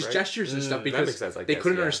and stuff, just right? gestures and stuff That because makes sense, I they guess,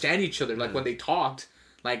 couldn't yeah. understand each other. Like when they talked,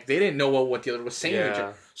 like they didn't know what the other was saying to each Yeah.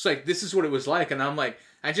 other. So like this is what it was like, and I'm like,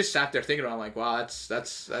 I just sat there thinking, I'm like, wow, that's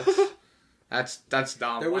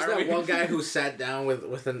dumb. There was Why are that we- one guy who sat down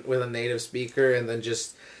with a native speaker and then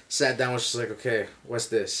just sat down, was just like, okay, what's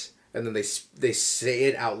this? And then they say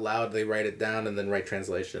it out loud, they write it down, and then write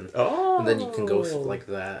translation. Oh. And then you can go like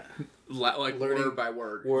that, like learning- word by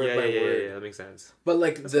word. word Yeah, by yeah, word. yeah, that makes sense. But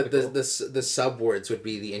like the pretty cool. the sub words would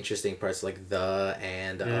be the interesting parts, like the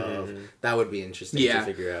and of. That would be interesting Yeah. to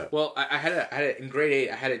figure out. Well, I had a in grade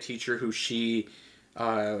 8. I had a teacher who she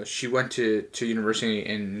went to university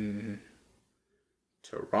in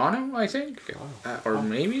Toronto, I think, or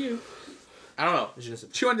maybe. I don't know.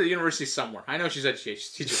 She went to university somewhere. I know she's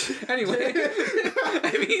education teacher. Anyway,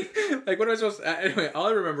 I mean, like, what am I supposed to... anyway, all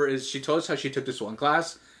I remember is she told us how she took this one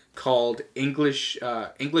class called English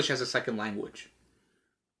as a Second Language.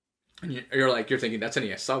 And you're thinking, that's an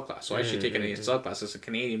ESL class. Why is she taking an ESL class as a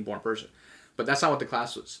Canadian-born person? But that's not what the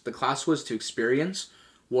class was. The class was to experience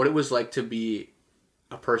what it was like to be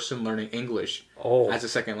a person learning English as a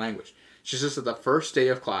second language. She says that the first day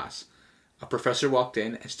of class, a professor walked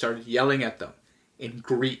in and started yelling at them in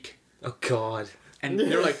Greek. Oh, God. And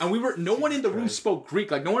they're like, and no one in the room spoke Greek.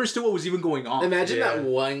 Like, no one understood what was even going on. Imagine Yeah. that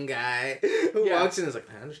one guy who Yeah. walks in and is like,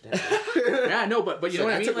 I understand. Yeah, no, but you know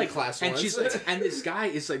what I I mean? took a Like, class and once. she's like, and this guy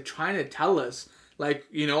is like trying to tell us Like,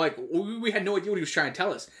 you know, like, we had no idea what he was trying to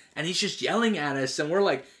tell us. And he's just yelling at us, and we're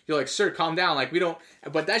like, you're like, sir, calm down. Like, we don't,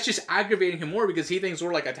 but that's just aggravating him more because he thinks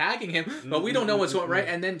we're, like, attacking him, but we don't know what's going right.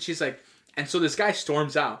 And then she's like, and so this guy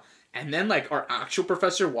storms out. And then, like, our actual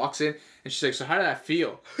professor walks in, and she's like, so how did that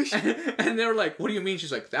feel? And they're like, what do you mean?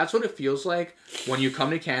 She's like, that's what it feels like when you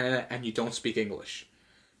come to Canada and you don't speak English.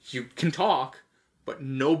 You can talk, but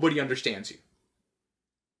nobody understands you.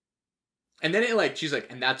 And then it, like, she's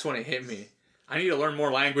like, and that's when it hit me. I need to learn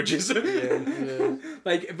more languages. Yeah.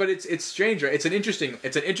 Like, but it's strange, right? It's an interesting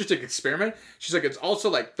experiment. She's like, it's also,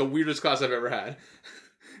 like, the weirdest class I've ever had.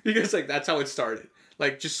 Because, like, that's how it started.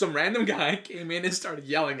 Like, just some random guy came in and started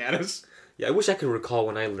yelling at us. Yeah, I wish I could recall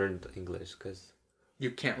when I learned English, because...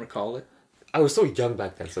 You can't recall it? I was so young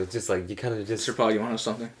back then, so it's just like, you kind of just... Sir Paul, you want to know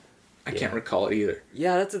something? I can't recall it either.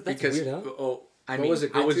 Yeah, that's because, weird, huh? I What mean, was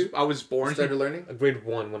it, grade two? I was born... You started learning? Grade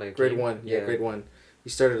 1 when I Grade came. 1, yeah, grade 1. He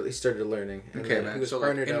started learning. And Okay, then man. He was So, like,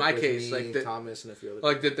 partnered in up my with case, me, like, Thomas and a few other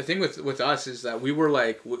Like, the thing with us is that we were,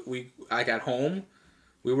 like, we like, at home,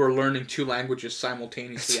 we were learning 2 languages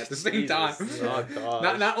simultaneously at the same time. Oh,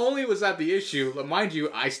 gosh. Not only was that the issue, but mind you,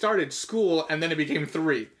 I started school and then it became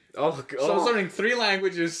 3. Oh, God. So I was learning 3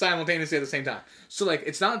 languages simultaneously at the same time. So, like,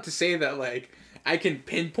 it's not to say that, like, I can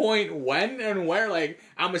pinpoint when and where. Like,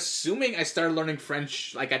 I'm assuming I started learning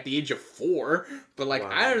French, like, at the age of 4. But, like, Wow.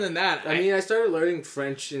 other than that, I mean, I started learning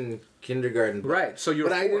French in kindergarten. right. So you're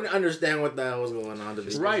But I 4. didn't understand what the hell was going on. To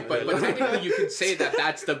be Right, but technically you could say that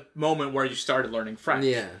that's the moment where you started learning French.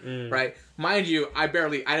 yeah. Right? Mind you, I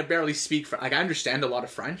barely speak French. Like, I understand a lot of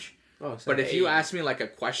French. Oh, But if you hey. ask me, like, a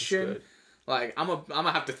question, good. like, I'm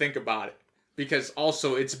gonna have to think about it. Because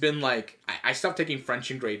also, it's been, like, I stopped taking French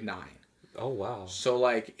in grade 9. Oh, wow. So,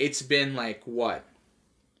 like, it's been, like, what?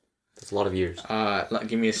 That's a lot of years.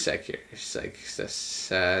 Give me a sec here. It's like, this,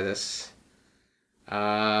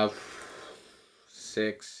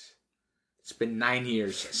 6. It's been 9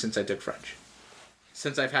 years since I took French.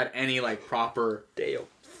 Since I've had any, like, proper Damn.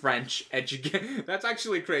 French education. That's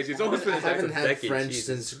actually crazy. It's almost been I a haven't decade. had decade, French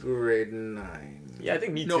Jesus. since grade 9. Yeah, I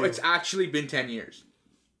think me too. No, it's actually been 10 years.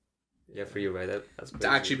 Yeah, for you, right? That's It's crazy.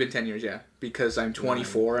 actually been 10 years, yeah. Because I'm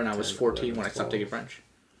 24 and I was 10, 14 when I 11, stopped taking French.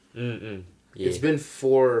 Mm-mm. Yeah. It's been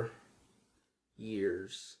 4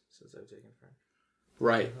 years since I've taken French.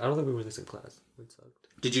 Right. I don't think we were this in class. It sucked.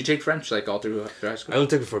 Did you take French, like, all through high I school? only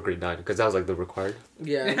took it for grade 9, because that was like the required.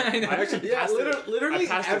 Yeah. I know. Yeah, literally I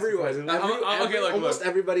passed it everyone. surprisingly. Okay, look, almost look.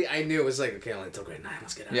 everybody I knew was like, okay, only until grade 9.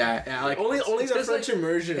 Let's get out. Yeah, like... Only it's the 'cause, French like,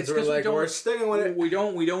 immersions it's were 'cause like, we're sticking with it. We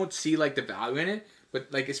don't see, like, the value in it. But,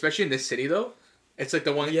 like, especially in this city, though, it's like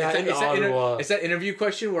the one... Yeah, in Ottawa. It's that interview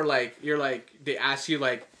question where, like, you're like... They ask you,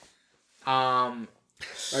 like... Are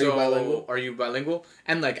you bilingual? Are you bilingual?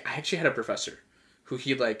 And, like, I actually had a professor who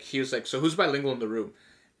he was like, so who's bilingual in the room?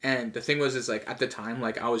 And the thing was, is, like, at the time,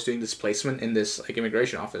 like, I was doing this placement in this, like,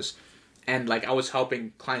 immigration office. And, like, I was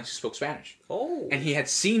helping clients who spoke Spanish. Oh. And he had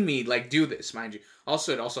seen me, like, do this, mind you.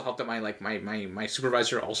 Also, it also helped that my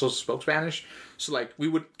supervisor also spoke Spanish. So, like, we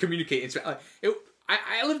would communicate in Spanish. Like,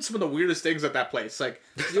 I lived some of the weirdest things at that place. Like,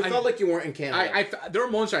 You felt like you weren't in Canada. there were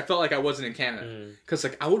moments where I felt like I wasn't in Canada. Because,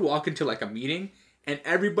 like, I would walk into, like, a meeting, and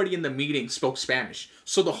everybody in the meeting spoke Spanish.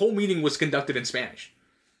 So the whole meeting was conducted in Spanish.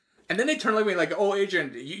 And then they turned to me like, oh,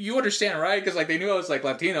 Adrian, you understand, right? Because, like, they knew I was, like,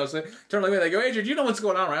 Latino. So they turned to me like, oh, Adrian, you know what's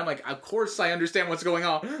going on, right? I'm like, of course I understand what's going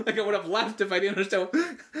on. Like, I would have left if I didn't understand.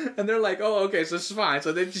 And they're like, oh, okay, so this is fine.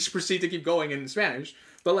 So they just proceed to keep going in Spanish.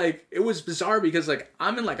 But, like, it was bizarre because, like,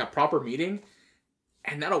 I'm in, like, a proper meeting,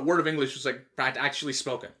 and not a word of English was, like, actually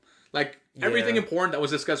spoken. Like, everything Yeah. important that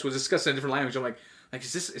was discussed in a different language. I'm like,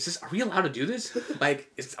 is this, are we allowed to do this? Like,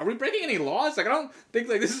 are we breaking any laws? Like, I don't think,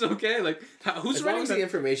 like, this is okay. Like, who's as long writing as the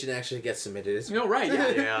information actually gets submitted, it's You know, right, yeah.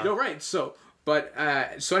 Yeah. You know, right. So, but,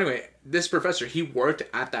 so anyway, this professor, he worked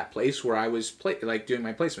at that place where I was, doing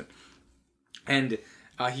my placement. And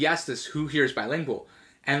he asked us, who here is bilingual?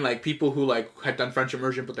 And, like, people who, like, had done French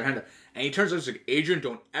immersion put their hand up. And he turns out, he's like, Adrian,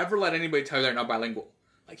 don't ever let anybody tell you they're not bilingual.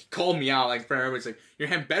 Like, he called me out, like, in front of everybody. He's like, your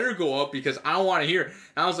hand better go up because I don't want to hear. And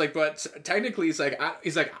I was like, but technically, he's like,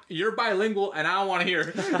 you're bilingual and I don't want to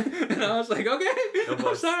hear. And I was like, okay,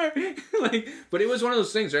 I'm sorry. Like, but it was one of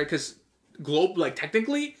those things, right? Because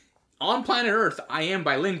technically, on planet Earth, I am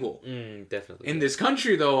bilingual. Definitely. In this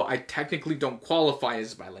country, though, I technically don't qualify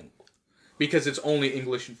as bilingual. Because it's only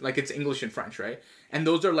English, like, it's English and French, right? And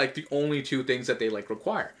those are, like, the only 2 things that they, like,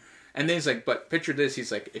 require. And then he's like, but picture this.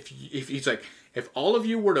 He's like, if all of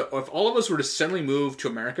us were to suddenly move to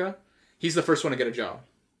America, he's the first one to get a job.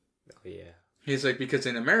 Oh, yeah. He's like, because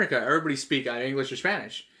in America, everybody speak either English or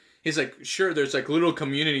Spanish. He's like, sure, there's, like, little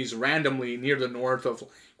communities randomly near the north of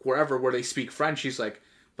wherever where they speak French. He's like,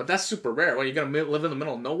 But that's super rare. Well, you gotta live in the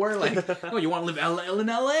middle of nowhere. Like, oh, you want to live in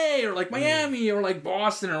LA or like Miami or like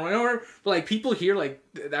Boston or whatever. But like people here, like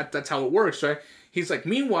that's how it works, right? He's like,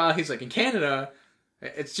 meanwhile, he's like in Canada,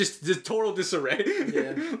 it's just total disarray.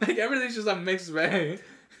 Yeah. Like everything's just a mixed bag.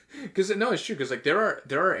 Because no, it's true. Because like there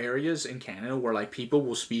are areas in Canada where like people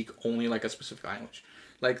will speak only like a specific language.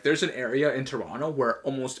 Like there's an area in Toronto where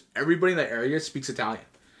almost everybody in that area speaks Italian.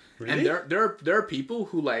 Really? And there are people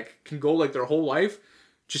who like can go like their whole life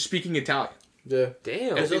just speaking Italian. Yeah.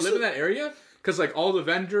 Damn. If they live in that area, because like all the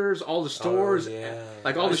vendors, all the stores,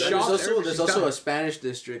 like all the shops. There's also a Spanish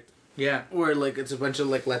district. Yeah. Where like it's a bunch of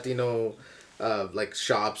like Latino, like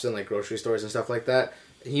shops and like grocery stores and stuff like that.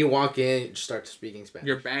 And you walk in, you just start speaking Spanish.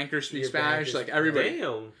 Your banker speaks Your Spanish, bankers- like everybody.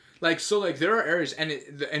 Damn. Like so, like there are areas, and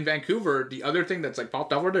in Vancouver, the other thing that's like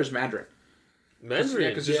popped over there is Mandarin. Mandarin. Yeah,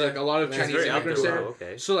 because there's like a lot of Mandarin. Chinese Very immigrants there. outdoor,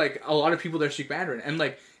 okay. So like a lot of people there speak Mandarin, and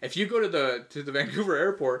like if you go to the Vancouver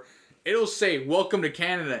airport, it'll say "Welcome to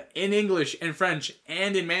Canada" in English, in French,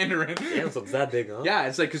 and in Mandarin. Damn, so it's that big, huh? Yeah,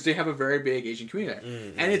 it's like because they have a very big Asian community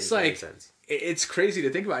there, and it's that like makes sense. it's crazy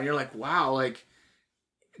to think about. And you're like, wow, like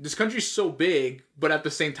this country's so big, but at the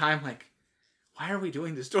same time, like, why are we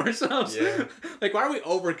doing this to ourselves? Yeah. Like, why are we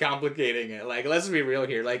overcomplicating it? Like, let's be real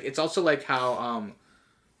here. Like, it's also like how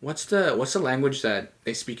what's the language that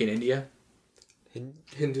they speak in India?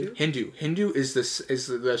 Hindu. Hindu is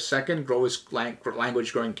the second growest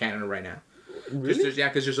language growing in Canada right now. Really?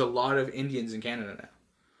 Because there's a lot of Indians in Canada now,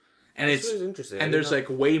 and That's it's really interesting. I and did there's not- like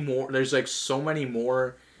way more. There's like so many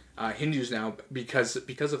more Hindus now because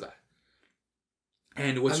of that.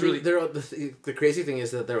 And what's I mean, really the crazy thing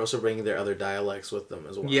is that they're also bringing their other dialects with them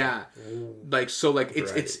as well. yeah, like so like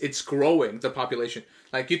Right. it's growing the population.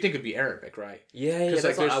 Like you think it'd be Arabic, right? Yeah, Because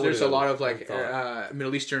like that's what I there's a would've lot of like thought.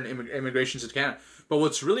 Middle Eastern immigrations to Canada. But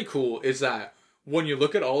what's really cool is that when you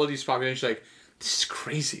look at all of these populations, like this is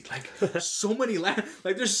crazy. Like so many like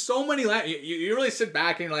there's so many you really sit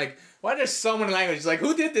back and you're like, why there's so many languages? Like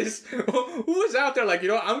who did this? Who was out there? Like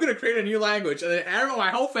I'm gonna create a new language, and then I don't know, my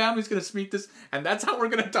whole family's gonna speak this, and that's how we're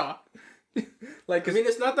gonna talk. Like I mean,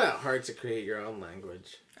 it's not that hard to create your own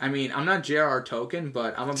language. I'm not J.R.R. Tolkien,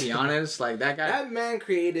 but I'm gonna be honest. Like that guy. That man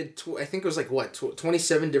created, I think it was like what,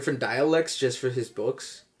 27 different dialects just for his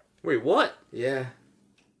books. Wait, what? Yeah.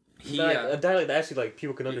 He, A dialect that actually like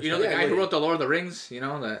people can understand. you know the Yeah, guy who like- wrote the Lord of the Rings. You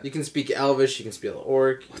know that You can speak Elvish, you can speak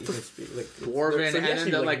Orc, you can speak like Dwarven, So he and then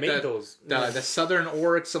actually, the, like, made the, those. the southern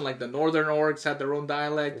orcs and like the northern orcs had their own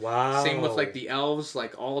dialect. Wow. Same with like the elves,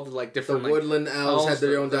 like all the like the different like, woodland elves had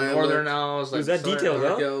their own the dialect. northern elves. Like, Was that southern- detailed,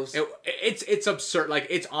 Dark huh? elves. It's absurd. Like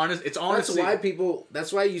it's honest. It's That's honestly why people.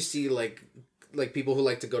 That's why you see like people who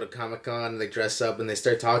like to go to Comic-Con, they dress up and they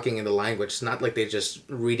start talking in the language. It's not like they're just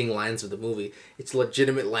reading lines of the movie. It's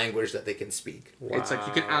legitimate language that they can speak. It's like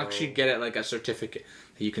you can actually get it like a certificate.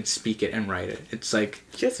 You can speak it and write it. It's like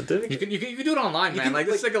Yes, a you can do it online, man. can, Like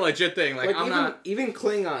it's like a legit thing. Like I'm not. even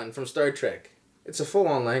Klingon from Star Trek. It's a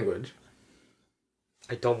full-on language.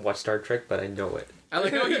 I don't watch Star Trek, but I know it. I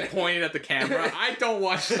like how you pointed at the camera. I don't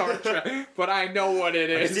watch Star Trek, but I know what it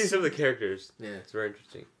I've seen is. some of the characters. Yeah. It's very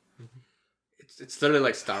interesting. It's literally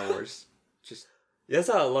like Star Wars, just That's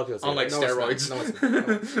how a lot of people say On, like, it. No, steroids. It's not. No,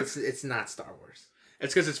 it's not. No, it's not Star Wars.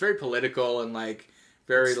 it's because it's very political and like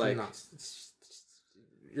very It's like. not.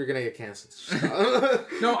 You're gonna get canceled.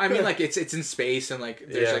 No, I mean like it's in space and like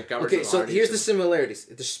there's Yeah. like government. Okay, so authorities here's the and- similarities.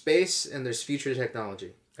 There's space and there's future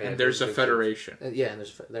technology. and there's a federation. Yeah, and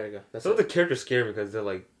there's there you go. That's Some of the it. characters scare me because they're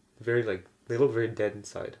like very like they look very dead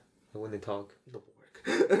inside like, when they talk. The Borg.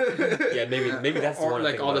 Yeah, maybe that's the or one. I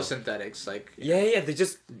like think all the about. synthetics, like Yeah, they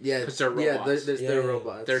just Yeah, 'Cause they're Yeah, robots. they're Yeah.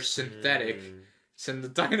 robots. they're synthetic. It's in the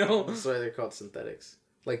title. That's why they're called synthetics,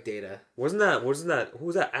 like Data. wasn't that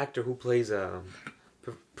who's that actor who plays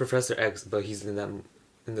Professor X, but he's in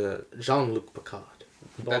the Jean-Luc Picard.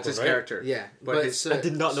 That's his right? character. Yeah, but his, I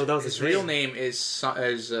did not know that was his his real name. name is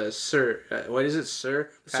Sir. What is it, Sir?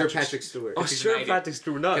 Sir Patrick Stewart. Oh, he's sure, knighted. Patrick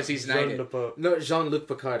Stewart, not 'Cause he's Jean knighted. Lepa- No, Jean-Luc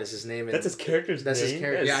Picard is his name. That's his character's That's his name.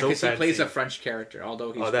 character. Yeah, so because he plays a fancy. French character,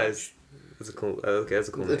 although he's. Oh, that French. is. That's a cool. Okay, that's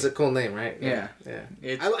a cool. It's name. a cool name, right? Yeah. Yeah.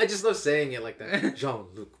 It's- I just love saying it like that.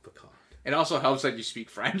 Jean-Luc Picard. It also helps that you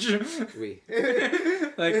speak French. Oui.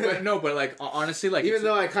 Like, but like honestly, like Even it's-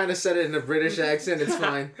 though I kind of said it in a British accent, it's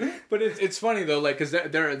fine. But it's funny though, like, cause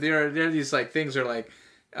there are these like things are like,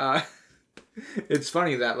 it's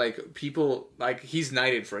funny that like people like he's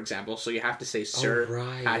knighted, for example, so you have to say Sir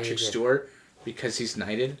right, Patrick yeah. Stewart because he's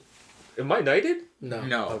knighted. Am I knighted? No.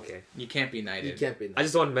 No, Okay. you can't be knighted. You can't be. I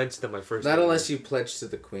just want to mention that my first. Not name. unless you pledge to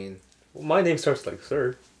the Queen. Well, my name starts like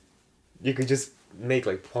Sir. You could just make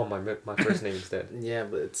like Paul my first name instead. Yeah,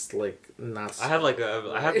 but it's like not. I have like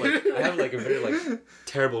a very like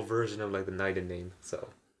terrible version of like the Naiden name, so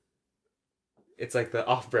it's like the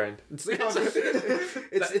off-brand. It's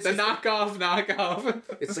It's the knockoff.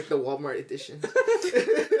 It's like the Walmart edition.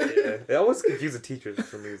 Yeah, they always confuse the teachers for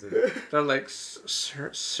some reason. They're like,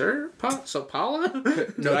 Sir Paula?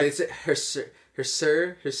 No, they say her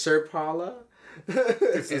sir Paula.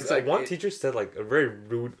 It's like one teacher said like a very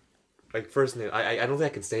rude like first name. I don't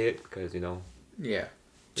think I can say it because Yeah.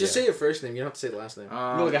 Just say your first name. You don't have to say the last name.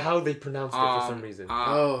 no, like how they pronounce it for some reason.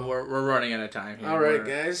 We're running out of time here. All right,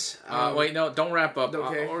 guys. Wait, no, don't wrap up.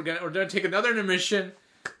 Okay. We're gonna take another intermission,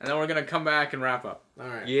 and then we're gonna come back and wrap up. All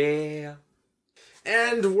right. Yeah.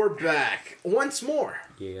 And we're back once more.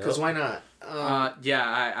 Yeah. Because why not?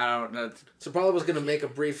 Yeah, I don't know So Paula was gonna make a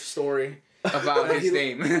brief story about his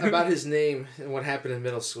name. about his name and what happened in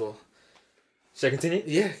middle school. Should I continue?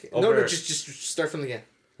 Yeah. No, just start from the beginning.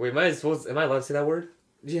 Wait, am I allowed to say that word?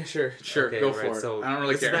 Yeah, sure. Sure, Okay, go right, for it. so I don't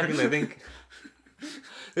really this is care. back in, I think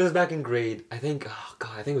it was back in grade. I think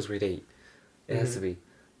it was grade 8. It has to be.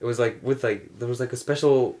 It was like there was like a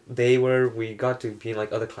special day where we got to be in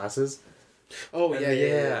like other classes. Oh And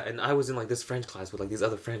yeah. And I was in like this French class with like these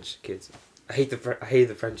other French kids. I hate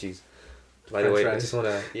the Frenchies. By the way, I just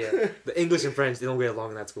wanna the English and French, they don't get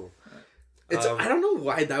along in that school. It's I don't know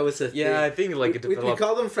why that was a thing. Yeah, I think like it we developed.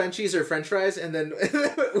 call them Frenchies or French fries, and then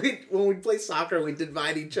when we play soccer, we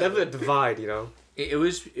divide each other. Definitely a divide,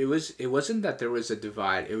 It wasn't that there was a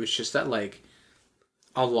divide. It was just that like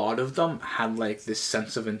a lot of them had like this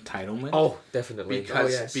sense of entitlement. Oh, definitely.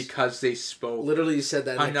 Because they spoke Literally, you said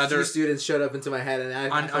that. And another few students showed up into my head, and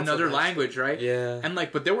I felt another so language, right? Yeah. And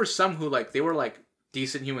like, but there were some who like they were like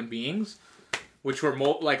decent human beings, which were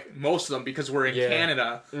most of them because we're in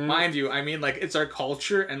Canada, mind you. I mean, like it's our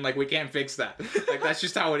culture, and like we can't fix that. Like that's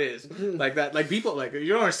just how it is. Like that, like people like you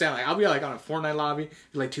don't understand. Like I'll be like on a Fortnite lobby,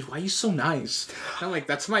 be like, dude, why are you so nice? And I'm like,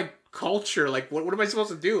 that's my culture. Like what am I supposed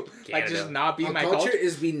to do? Like just not be my culture?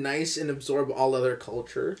 Is be nice and absorb all other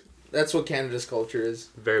culture. That's what Canada's culture is.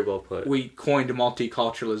 Very well put. We coined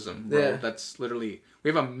multiculturalism, bro. Yeah. That's literally. We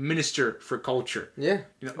have a minister for culture. Yeah.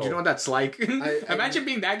 Do you know what that's like? Imagine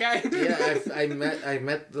being that guy. Yeah, I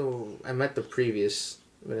met the previous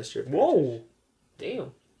minister. Whoa.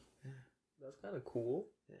 Damn. That's kind of cool.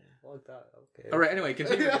 Yeah. I like that. Okay. All right. Anyway,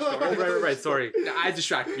 continue with the story. Right. Sorry. I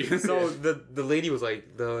distracted you. So the lady was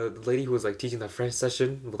like the lady who was like teaching that French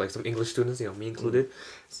session with like some English students, me included.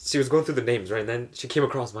 She was going through the names, right? And then she came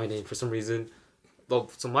across my name for some reason. Well,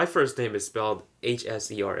 so my first name is spelled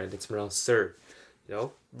Hsern. It's pronounced Sir.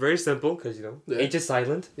 Very simple because H is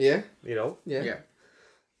silent. Yeah. Yeah.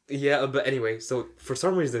 Yeah, but anyway, so for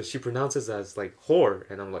some reason she pronounces it as like whore,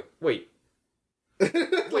 and I'm like, wait, am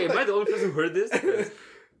I the only person who heard this?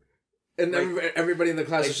 And everybody in the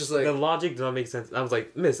class was just like, the logic did not make sense. I was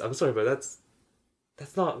like, Miss, I'm sorry, but that's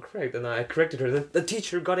not correct. And I corrected her. Then the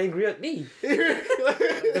teacher got angry at me.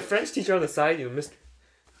 The French teacher on the side, Mr.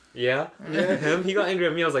 Yeah, him. He got angry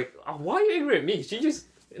at me. I was like, why are you angry at me? She just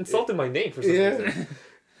insulted my name for some reason,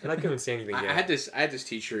 and I couldn't say anything. I had this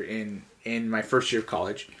teacher in my first year of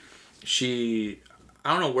college. I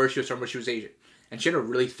don't know where she was from, but she was Asian, and she had a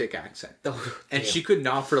really thick accent, and she could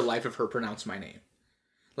not for the life of her pronounce my name.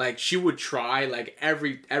 Like she would try like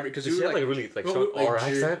every because we were like really like strong R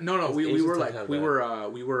accent. No, we were like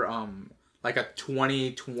a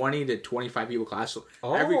 20 to 25 people class. So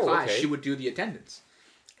every class she would do the attendance,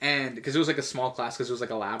 and because it was like a small class because it was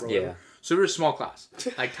like a lab or whatever. So we were a small class,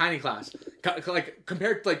 like tiny class, like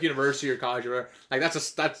compared to like university or college or whatever. Like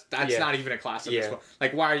that's not even a class at this point.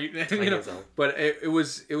 Like why are you But it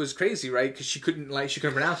was crazy, right? Because she couldn't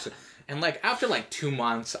pronounce it, and like after like 2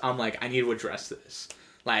 months, I'm like I need to address this.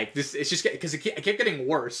 Like this, it's just because it kept getting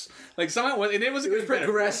worse. Like somehow it was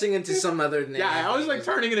progressing into some other name. Yeah, I was like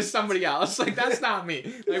turning into somebody else. Like that's not me.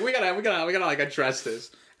 Like we gotta like address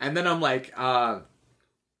this. And then I'm like, and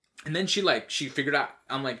then she figured out.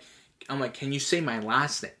 I'm like, can you say my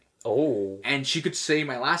last name? Oh. And she could say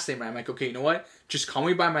my last name. And I'm like, okay, you know what? Just call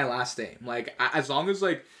me by my last name. Like as long as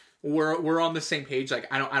like we're on the same page. Like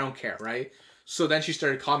I don't care, right? So then she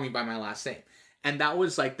started calling me by my last name, and that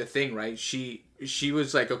was like the thing, right? She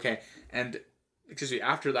was like, okay, and excuse me.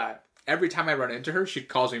 After that, every time I run into her, she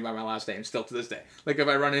calls me by my last name. Still to this day, like if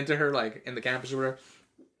I run into her like in the campus or whatever,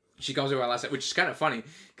 she calls me by my last name, which is kind of funny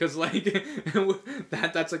because like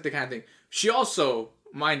that's like the kind of thing. She also,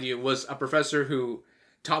 mind you, was a professor who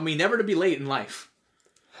taught me never to be late in life.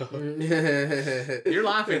 You're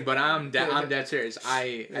laughing, but I'm dead serious.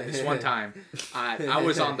 At this one time, I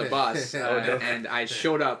was on the bus and I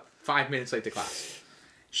showed up 5 minutes late to class.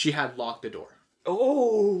 She had locked the door.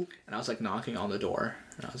 Oh. And I was like knocking on the door,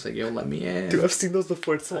 and I was like, "Yo, let me in." Dude, I've seen those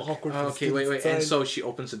before. It's so awkward. For Okay, wait. And so she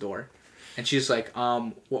opens the door, and she's like,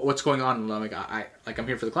 what's going on?" And I'm like, I'm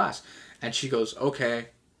here for the class. And she goes, "Okay,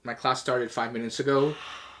 my class started 5 minutes ago.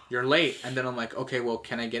 You're late." And then I'm like, "Okay, well,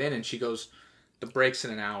 can I get in?" And she goes, "The break's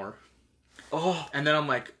in an hour." Oh. And then I'm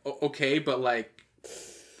like, "Okay, but like."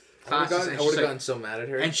 I would have gotten so mad at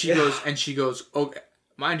her. And she goes, "Okay."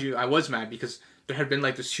 Mind you, I was mad because there had been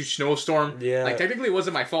like this huge snowstorm. Yeah. Like technically it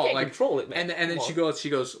wasn't my fault. Can't Like control it, man. And then she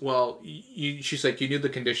goes, "Well, she's like, you knew the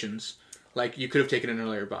conditions. Like you could have taken an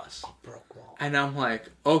earlier bus." Broke wall. And I'm like,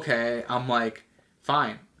 "Okay." I'm like,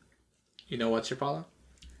 "Fine." You know what's your problem?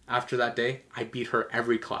 After that day, I beat her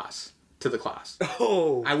every class to the class.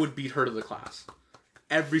 Oh. I would beat her to the class.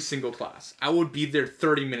 Every single class. I would be there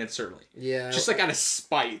 30 minutes early. Yeah. Just like out of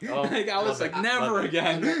spite. Oh, like I was like, never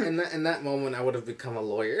again. In that moment, I would have become a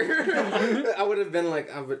lawyer. I would have been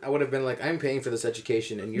like, I'm paying for this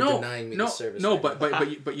education, and you're denying me this service. No,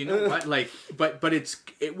 right but you know what? Like, but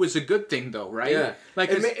it was a good thing though, right? Yeah. Like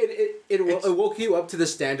it woke you up to the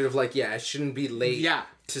standard of like, yeah, I shouldn't be late. Yeah.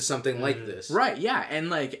 To something like this. Right. Yeah.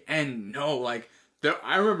 And no, like there.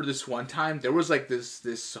 I remember this one time there was like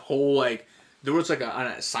this whole like. There was like an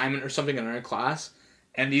assignment or something in our class,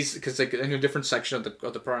 and these because like in a different section of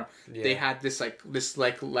the program, they had this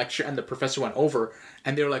lecture, and the professor went over,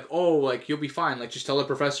 and they were like, "Oh, like you'll be fine, like just tell the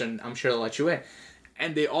professor, and I'm sure they'll let you in,"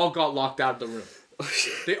 and they all got locked out of the room.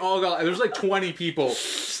 They all got. There was like 20 people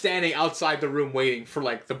standing outside the room waiting for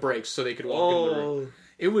like the breaks so they could walk in the room.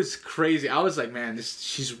 It was crazy. I was like, man,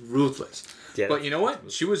 she's ruthless. Yeah, but you know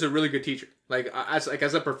what? She was a really good teacher. Like as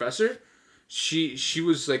a professor, she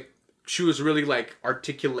was like. She was really like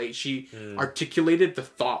articulate. She articulated the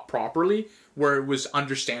thought properly, where it was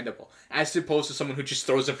understandable, as opposed to someone who just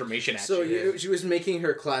throws information at you. So she was making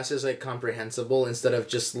her classes like comprehensible instead of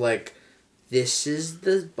just like, this is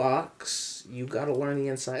the box. You gotta learn the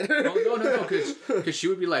inside. No, because she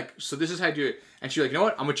would be like, so this is how you do it, and she'd be like, you know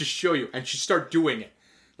what? I'm gonna just show you, and she'd start doing it.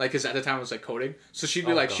 Like, because at the time I was like coding, so she'd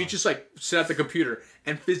be she'd just like sit at the computer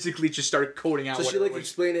and physically just start coding out. So she like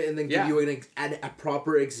explain it and then give you a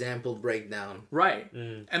proper example breakdown. Right,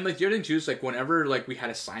 and like the other thing too is like whenever like we had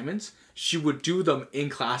assignments, she would do them in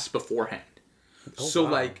class beforehand. So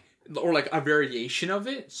like or like a variation of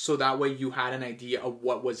it, so that way you had an idea of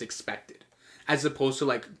what was expected, as opposed to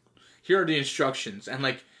like, here are the instructions, and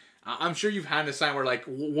like I'm sure you've had an assignment where like,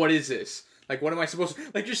 what is this? Like, what am I supposed to...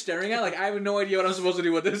 Like, you're staring at... Like, I have no idea what I'm supposed to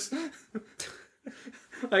do with this.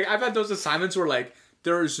 Like, I've had those assignments where, like,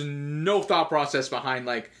 there's no thought process behind,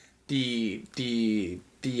 like, the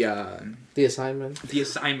assignment. The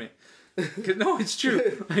assignment. No, it's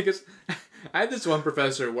true. Like, I had this one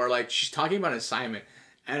professor where, like, she's talking about an assignment,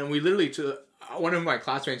 and we literally... one of my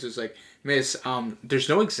classmates was like, "Miss, there's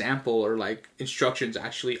no example or, like, instructions,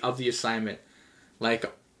 actually, of the assignment.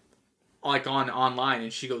 Like on online,"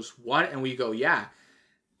 and she goes, "What?" And we go, "Yeah."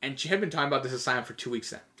 And she had been talking about this assignment for 2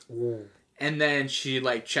 weeks then. Ooh. And then she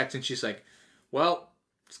like checked and she's like, "Well,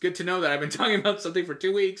 it's good to know that I've been talking about something for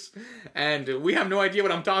 2 weeks and we have no idea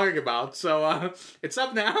what I'm talking about. So it's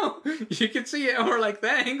up now. You can see it." And we're like,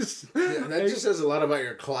 "Thanks." Yeah, that just says a lot about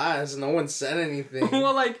your class. No one said anything.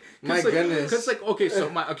 Well, like, goodness. Because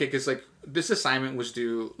like, because like this assignment was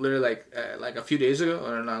due literally like a few days ago,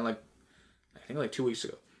 or not, like I think like 2 weeks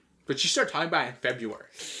ago. But she started talking about it in February.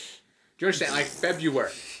 Do you understand? Like,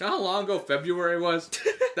 February. You know how long ago February was?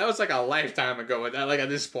 That was like a lifetime ago, like at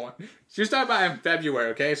this point. She was talking about it in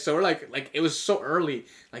February, okay? So we're like, it was so early.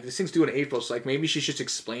 Like, this thing's due in April, so like maybe she's just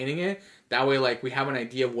explaining it. That way, like, we have an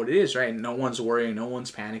idea of what it is, right? No one's worrying, no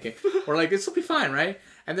one's panicking. We're like, this will be fine, right?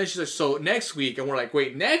 And then she's like, so next week. And we're like,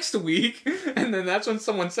 wait, next week? And then that's when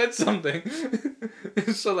someone said something.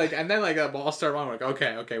 So like, and then like the ball started rolling. We're like,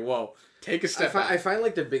 okay, whoa. Take a step back. I find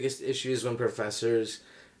like the biggest issue is when professors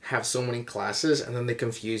have so many classes and then they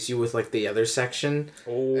confuse you with like the other section.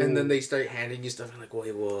 Oh. And then they start handing you stuff and like,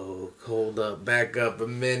 wait, whoa, hold up, back up a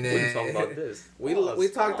minute. We didn't talk about this.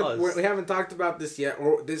 We haven't talked about this yet,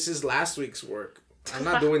 or this is last week's work. I'm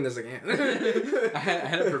not doing this again. I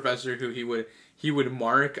had a professor who he would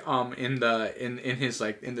mark in his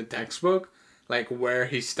like in the textbook like where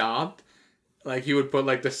he stopped. Like he would put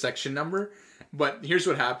like the section number. But here's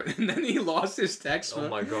what happened. And then he lost his textbook. Oh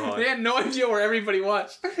my god. They had no idea where everybody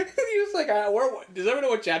was. He was like, does everyone know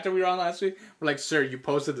what chapter we were on last week? We're like, "Sir, you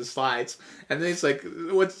posted the slides." And then he's like,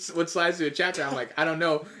 what slides do a chapter? I'm like, "I don't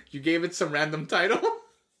know. You gave it some random title."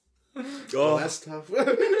 Oh, that's tough.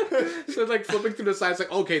 So like flipping through the slides,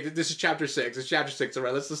 like, okay, this is chapter 6. It's chapter 6. All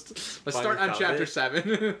right, let's start on found chapter it? 7.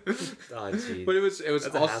 Oh, jeez. But it was That's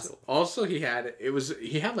a also, hassle. also he had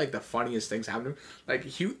like the funniest things happen to him. Like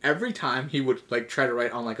every time he would like try to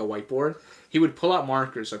write on like a whiteboard, he would pull out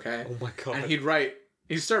markers, okay? Oh my god. And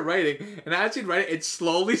he'd start writing, and as he'd write it, it'd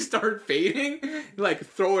slowly start fading. Like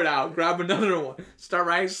throw it out, grab another one, start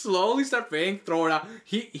writing, slowly start fading, throw it out.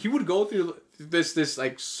 He would go through this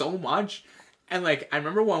like so much, and like I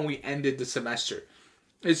remember when we ended the semester,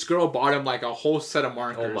 this girl bought him like a whole set of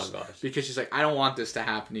markers. Oh my gosh. Because she's like, I don't want this to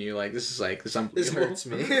happen to you. Like this is unbelievable. This hurts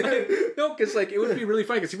me. No, because like it would be really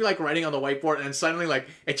funny because he'd be like writing on the whiteboard, and then suddenly like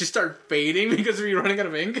it just started fading because of you running out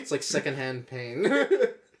of ink. It's like secondhand pain.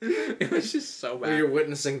 It was just so Where you're bad.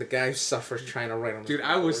 witnessing the guy who suffers trying to write on. Dude,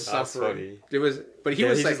 I was the That's suffering. funny. It was, but he Yeah,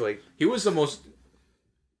 was he's like, just like- he was the most.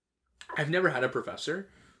 I've never had a professor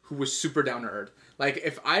who was super down to earth. Like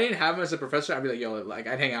if I didn't have him as a professor, I'd be like, yo, like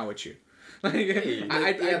I'd hang out with you. Like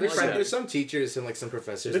I'd be there's, friends. there's some teachers and like some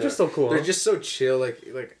professors. They're that just so cool, They're huh? just so chill. Like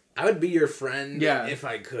I would be your friend. Yeah. If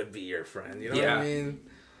I could be your friend, you know Yeah. what I mean?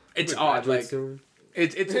 It's We're odd. graduate Like soon.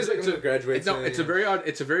 it's It's like I'm gonna graduate no, soon, it's yeah. a very odd.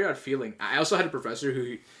 It's a very odd feeling. I also had a professor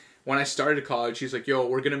who, when I started college, he's like, "Yo,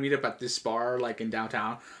 we're gonna meet up at this bar like in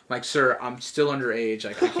downtown." I'm like, "Sir, I'm still underage.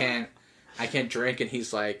 Like, I can't drink." And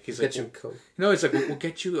he's like, Get you a Coke. "No, it's like we'll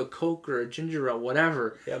get you a Coke or a ginger ale,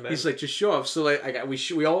 whatever." Yeah, man. He's like, "Just show up." So like,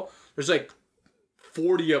 we all there's like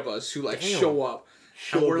 40 of us who like Damn. show up,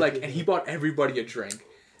 and we're like, people. and he bought everybody a drink,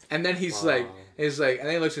 and then he's Wow. like. He's like, and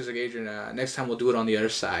then he looks at us like, Adrian, next time we'll do it on the other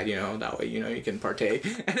side, you know, that way, you know, you can partake.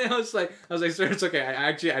 And I was like, sir, it's okay.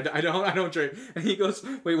 I don't drink. And he goes,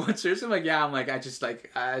 wait, what, seriously? I'm like, yeah, I'm like, I just like,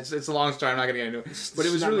 it's a long story. I'm not going to get into it. But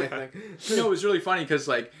it was Not really, my thing. it was really funny because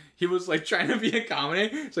like, he was like trying to be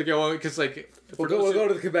accommodating. It's like, yo, because like, We'll go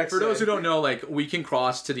to the Quebec for those who side. don't know, like, we can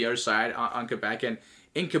cross to the other side on Quebec. And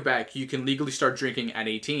in Quebec, you can legally start drinking at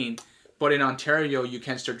 18. But in Ontario, you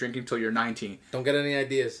can't start drinking until you're 19. Don't get any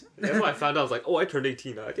ideas. That's what I found out. I was like, oh, I turned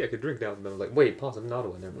 18. I think I could drink now. And I was like, wait, pause. I'm not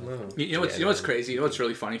one. Never mind. No. You know what's Yeah, you know what's no. crazy? You know what's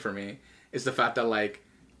really funny for me is the fact that like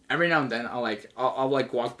every now and then I'll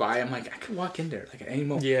like walk by. I'm like I could walk in there like at any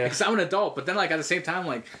moment. Yeah. Because I'm an adult. But then like at the same time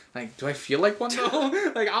like do I feel like one though?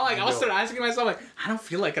 I'll No. start asking myself like I don't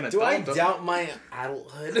feel like an Do adult. I though. doubt my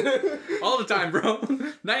adulthood? All the time, bro.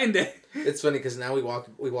 Night and day. It's funny because now we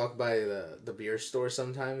walk by the beer store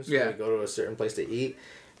sometimes. Yeah. We go to a certain place to eat,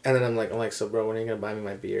 and then I'm like, so bro, when are you gonna buy me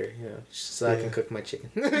my beer? You know, just so I can Yeah. cook my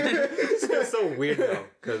chicken. It's so weird though.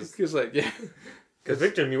 Because Because like yeah.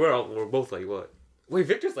 Victor and me, we're both like, what? Wait,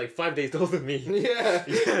 Victor's like 5 days older than me. yeah. Yeah,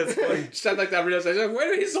 it's funny. Said like that every day. I was like, wait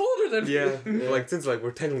a minute, he's older than me. Yeah. Like, since like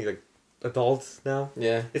we're technically like adults now,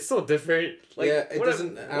 Yeah. it's so different. Like, yeah. It what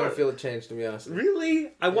doesn't. I don't feel it changed, to be honest.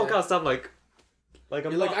 Really? I walk Yeah. outside, I'm like I'm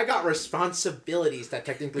You're not, like, I got responsibilities that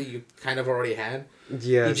technically you kind of already had.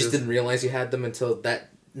 yeah, You just didn't realize you had them until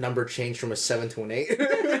that number changed from a 7 to an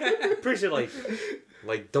 8. pretty sure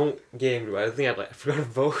like don't get angry. I think I forgot to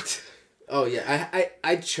vote. Oh yeah,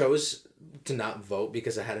 I chose to not vote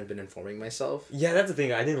because I hadn't been informing myself. Yeah, that's the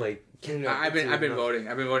thing. I didn't like I've been enough. voting.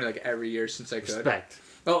 I've been voting like every year since I could. respect.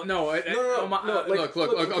 Oh no! like, Look.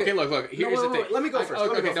 Okay, look. Here's no, the thing. wait, let me go first,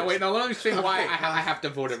 Okay, let me go okay, no, first. wait, no. Let me explain why Okay, I have to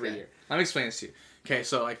vote every okay. year. Let me explain this to you. Okay,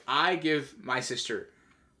 so like I give my sister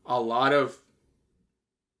a lot of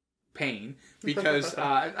pain because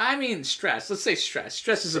I mean stress. Let's say stress.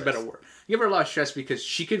 Stress is a better word. I give her a lot of stress because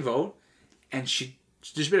she can vote, and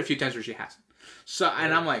there's been a few times where she hasn't. So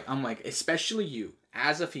and I'm like, especially you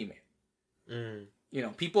as a female. Mm. You know,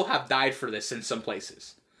 people have died for this in some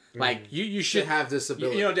places. Like you should To have this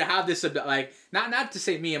ability. you know, to have this like not to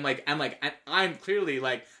say me. I'm clearly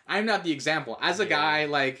like I'm not the example. As a guy,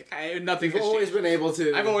 like nothing. You've has always changed. been able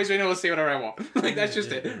to. I've always been able to say whatever I want. Like that's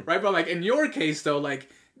just it, right? But like in your case though, like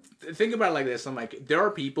think about it like this. I'm like there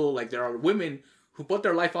are people, like there are women who put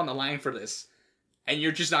their life on the line for this. And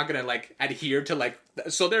you're just not gonna like adhere to like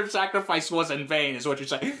so their sacrifice was in vain is what you're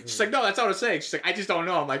saying. She's like, no, that's not what I'm saying. She's like, I just don't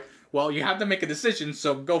know. I'm like, well, you have to make a decision,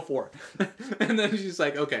 so go for it. And then she's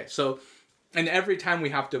like, okay, so and every time we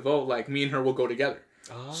have to vote, like me and her will go together.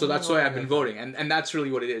 So that's why I've been voting, and that's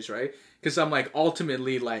really what it is, right? Because I'm like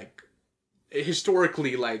ultimately like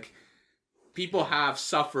historically like people have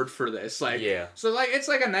suffered for this, like Yeah. So like it's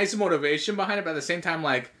like a nice motivation behind it, but at the same time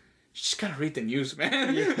like. You just gotta read the news,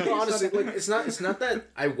 man. No, honestly, like it's not that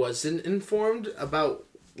I wasn't informed about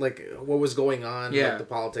like what was going on, Yeah. like the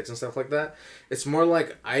politics and stuff like that. It's more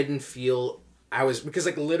like I didn't feel I was because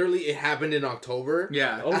like literally it happened in October.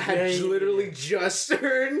 Yeah. Oh, I had yeah. literally just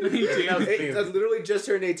turned 18. I literally just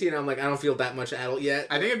turned 18. I'm like, I don't feel that much adult yet.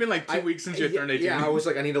 I think it's been like 2 weeks since you turned 18. Yeah, I was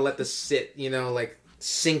like, I need to let this sit, you know, like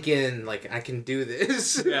sink in, like, I can do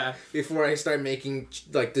this. Yeah. Before I start making,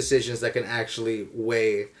 like, decisions that can actually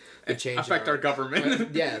weigh the change. Affect our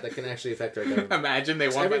government. Yeah, that can actually affect our government. Imagine they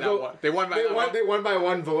won by that one. They won by that one. They won by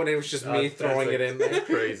one vote, and it was just me throwing it in there.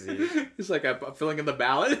 Crazy. It's like filling in the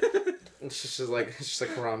ballot. It's just like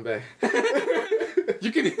Harambe.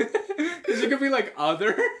 You can be like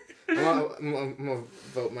other. I'm gonna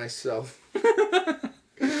vote myself.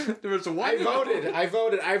 There was one. I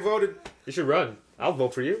voted. You should run. I'll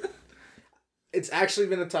vote for you. It's actually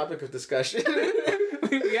been a topic of discussion.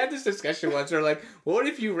 We had this discussion once. They're like, "What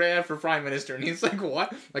if you ran for prime minister?" And he's like,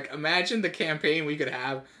 "What? Like, imagine the campaign we could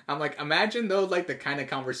have." I'm like, "Imagine though, like the kind of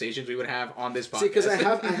conversations we would have on this podcast." See, because I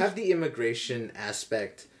have the immigration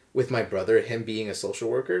aspect with my brother, him being a social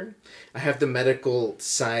worker. I have the medical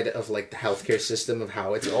side of like the healthcare system of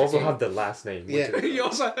how it's. You also have the last name. Yeah. You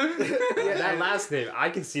also. That last name, I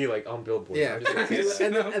can see like on billboards. Yeah, I'm just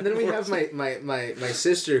like, and then we have my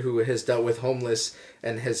sister who has dealt with homeless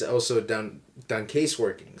and has also done case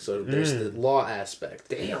working. So there's the law aspect.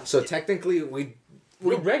 Damn. So technically we're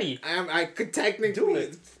ready. I could technically Do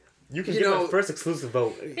it. You can get my first exclusive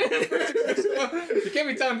vote. You can't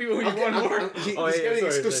be telling people who you won for. He's Oh, yeah,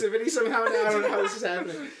 getting sorry, exclusivity somehow now. I don't know how this is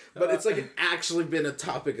happening, but it's like actually been a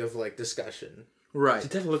topic of like discussion. Right. You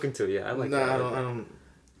definitely look into it. Yeah, I like No, that. I don't.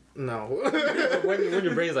 No. when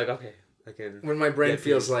your brain's like, okay, I can. When my brain Yeah,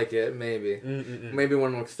 feels like it, maybe. Maybe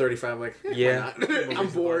when I'm 35, like, Yeah. why not? I'm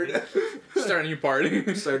bored. Start a new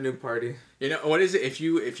party. Start a new party. You know what is it? If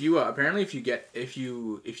you apparently if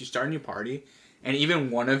you start a new party, and even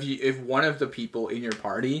one of the people in your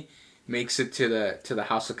party makes it to the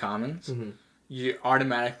House of Commons, you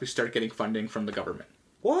automatically start getting funding from the government.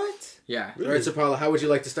 What? Yeah. All right, so Paula, how would you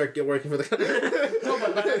like to start working for the? No,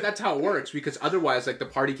 but that's how it works, because otherwise, like, the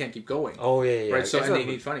party can't keep going. Oh yeah. Right. So That's and they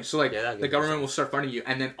not- need funding. So like Yeah, that the makes government sense. will start funding you,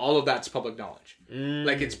 and then all of that's public knowledge.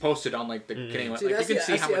 Like it's posted on like the Canadian. See, Like that's you can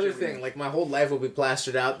see that's how the much. other you're thing. doing. Like my whole life will be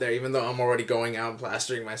plastered out there, even though I'm already going out and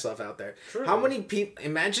plastering myself out there. True. How many people?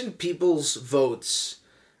 Imagine people's votes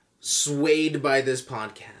swayed by this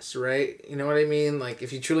podcast, right? You know what I mean? Like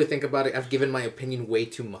if you truly think about it, I've given my opinion way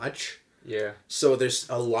too much. Yeah. So there's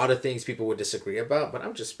a lot of things people would disagree about, but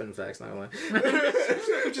I'm just spitting facts, not gonna lie.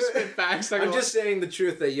 Just spit facts. I'm just saying the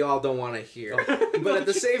truth that y'all don't want to hear. But at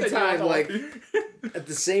the same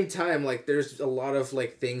time, like, there's a lot of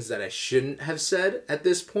like things that I shouldn't have said at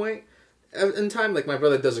this point in time. Like my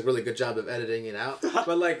brother does a really good job of editing it out,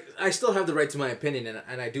 but like I still have the right to my opinion,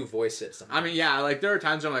 and I do voice it sometimes. I mean, yeah, like there are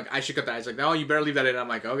times where I'm like, I should cut that. It's like, no, you better leave that in. I'm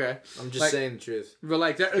like, okay. I'm just like, saying the truth. But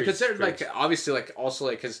like, because they're like Preach. obviously like also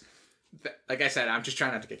like because. Like I said, I'm just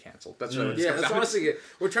trying not to get canceled. That's what Yeah, that's honestly it.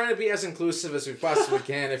 We're trying to be as inclusive as we possibly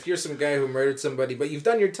can. If you're some guy who murdered somebody, but you've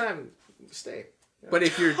done your time, stay. But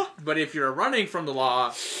if you're running from the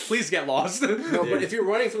law, please get lost. No, but if you're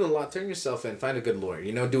running from the law, turn yourself in. Find a good lawyer.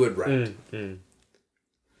 You know, do it right.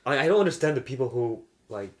 I don't understand the people who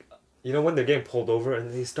like. You know when they're getting pulled over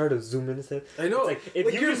and they start to zoom in and stuff. I know. It's like, if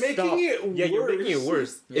Like, you you're just making stop- it Yeah, you're making it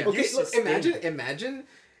worse. Yeah. If Okay, you look. sustain- Imagine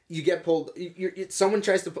you get pulled.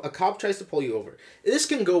 A cop tries to pull you over. This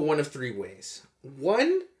can go one of three ways.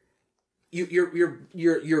 One,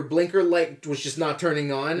 your blinker light was just not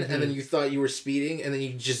turning on, and then you thought you were speeding, and then you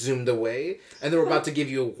just zoomed away, and they were about to give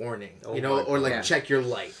you a warning, Oh you know, my or like God. check your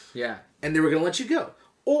light, Yeah. and they were gonna let you go.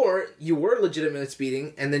 Or you were legitimately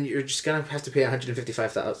speeding, and then you're just gonna have to pay a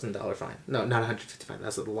 $155,000 fine. No, not $155.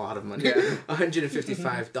 That's a lot of money. Yeah.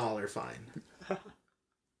 $155 fine.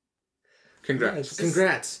 Congrats.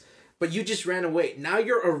 Congrats. But you just ran away. Now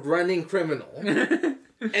you're a running criminal.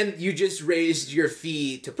 And you just raised your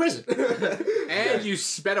fee to prison. And you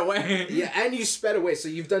sped away. Yeah, and you sped away. So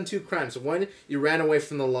you've done two crimes. One, you ran away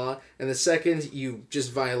from the law. And the second, you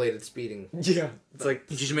just violated speeding. Yeah, it's like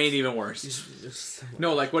You just made it even worse.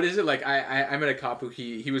 No, like what is it? Like I met a cop who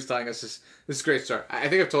he was telling us this great story. I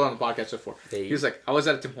think I've told it on the podcast before. Hey. He was like, I was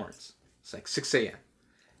at Tim Hortons. It's like 6 a.m.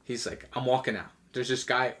 He's like, I'm walking out. There's this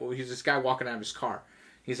guy. Well, he's this guy walking out of his car.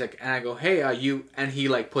 He's like, and I go, hey, you, and he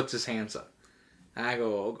like puts his hands up. And I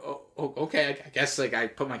go, okay, I guess like I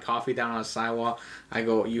put my coffee down on the sidewalk. I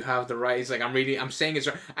go, you have the right. He's like, I'm saying it's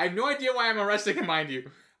right. I have no idea why I'm arresting him, mind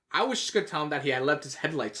you. I was just gonna tell him that he had left his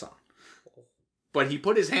headlights on. But he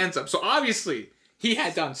put his hands up, so obviously he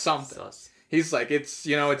had done something. sus. He's like, it's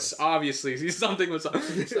obviously something was up.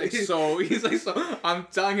 He's like, so I'm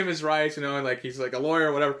telling him his rights, and like he's like a lawyer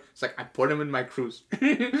or whatever. It's like I put him in my cruise.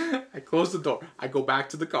 I close the door. I go back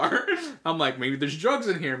to the car. I'm like, maybe there's drugs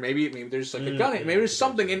in here. Maybe there's like a gun. Maybe there's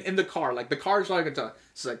something in the car. Like the car is all I can tell.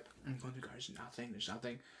 It's like I'm going to the car. There's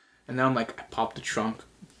nothing. And then I'm like, I pop the trunk,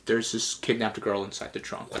 there's this kidnapped girl inside the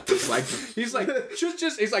trunk. Like, he's like,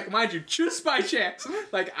 he's like, mind you, just by chance.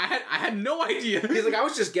 Like, I had no idea. He's like, I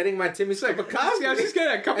was just getting my Timmy's cup of coffee. I was just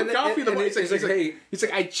getting a cup of coffee in the morning. He's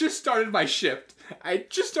like, I just started my shift.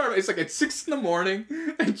 It's like at 6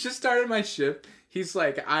 a.m. I just started my shift. He's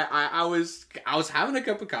like, I was having a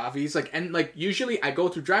cup of coffee. He's like, and like usually I go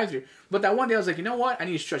through drive-thru, but that one day I was like, you know what? I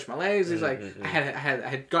need to stretch my legs. He's like, I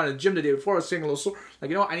had gone to the gym the day before. I was feeling a little sore. Like,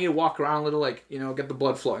 you know what? I need to walk around a little, like, you know, get the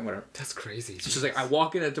blood flowing, whatever. That's crazy. So she's like, I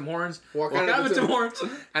walk into Tim Hortons, walk out of Tim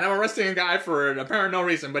Hortons, and I'm arresting a guy for an apparent no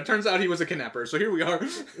reason. But it turns out he was a kidnapper. So here we are.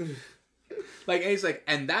 Like, and he's like,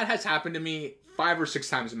 and that has happened to me 5 or 6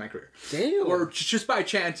 times in my career. Damn. Or just by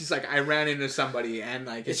chance, he's like, I ran into somebody, and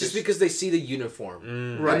like it's just because they see the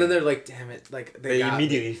uniform, right? And then they're like, damn it, like they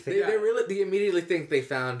immediately think they immediately think they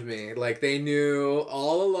found me. Like they knew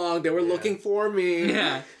all along they were looking for me.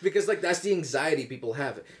 Yeah, because like that's the anxiety people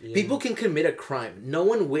have. Yeah. People can commit a crime. No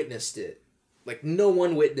one witnessed it. Like, no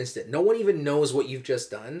one witnessed it. No one even knows what you've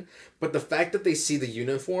just done. But the fact that they see the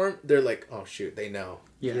uniform, they're like, oh, shoot, they know.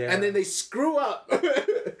 Yeah. And then they screw up.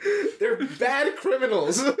 They're bad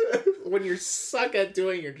criminals when you suck at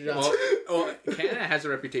doing your job. Well, Canada has a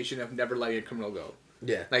reputation of never letting a criminal go.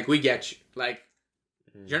 Yeah. Like, we get you. Like,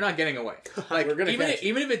 you're not getting away. Like, we're gonna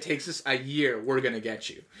even if it takes us a year, we're going to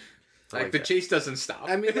get you. Like, the chase doesn't stop.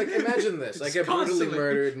 I mean, like, imagine this. I get brutally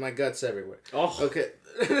murdered, my guts everywhere. Oh. Okay.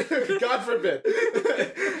 God forbid.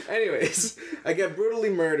 Anyways, I get brutally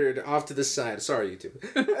murdered off to the side. Sorry,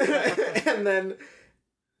 YouTube. And then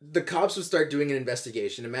the cops would start doing an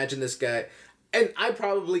investigation. Imagine this guy. And I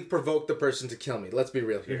probably provoked the person to kill me. Let's be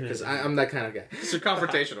real here, because I'm that kind of guy. So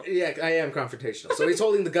confrontational. Yeah, I am confrontational. So he's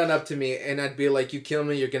holding the gun up to me, and I'd be like, you kill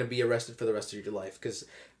me, you're going to be arrested for the rest of your life. Because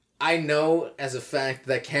I know as a fact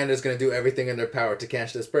that Canada's going to do everything in their power to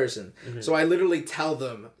catch this person. Mm-hmm. So I literally tell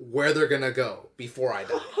them where they're going to go before I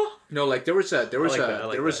die. No, like there was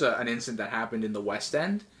an incident that happened in the West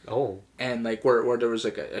End. Oh. And like where there was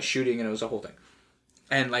like a shooting and it was a whole thing.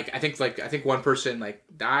 And like I think one person like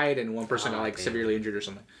died and one person got like severely injured or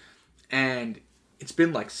something. And it's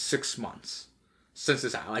been like 6 months since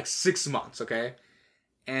this happened. Like 6 months, okay?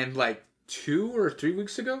 And like 2 or 3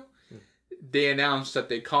 weeks ago, they announced that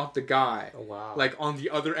they caught the guy, like on the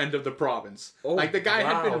other end of the province. Oh, like the guy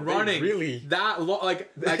had been running that long, like,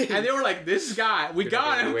 and they were like, "This guy, we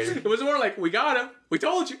got him." It was more like, "We got him. We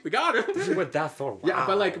told you, we got him." You went that far. Wow.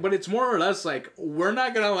 Yeah, but it's more or less like we're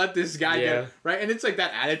not gonna let this guy get right, and it's like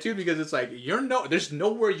that attitude because it's like there's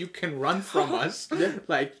nowhere you can run from us.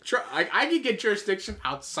 Like, I can get jurisdiction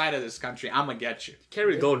outside of this country. I'm gonna get you. Can't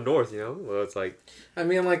really go north, you know. Well, it's like. I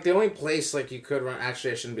mean, like, the only place, like, you could run...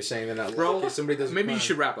 Actually, I shouldn't be saying that out loud. Bro, somebody doesn't maybe you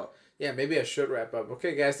should wrap up. Yeah, maybe I should wrap up.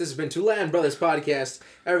 Okay, guys, this has been Two Latin Brothers Podcast.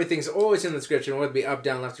 Everything's always in the description. Whether it be up,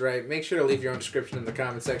 down, left, or right. Make sure to leave your own description in the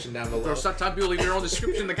comment section down below. Bro, stop telling people to leave your own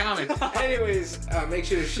description in the comments. Anyways, make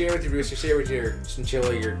sure to share with your rooster. Share with your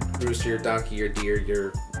chinchilla, your rooster, your donkey, your deer,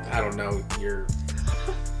 your... I don't know, your...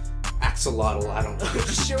 axolotl, I don't know.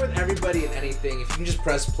 Just share with everybody and anything. If you can just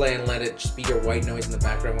press play and let it just be your white noise in the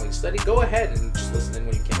background while you study, go ahead and just listen in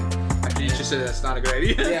when you can. After you just said that's not a good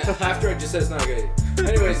idea. Yeah, after I just said it's not a good idea.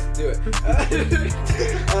 Anyways, do it.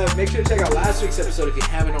 Make sure to check out last week's episode if you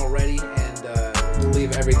haven't already, and we'll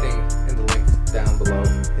leave everything in the link down below,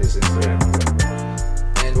 his Instagram.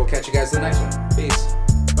 And we'll catch you guys in the next one. Peace.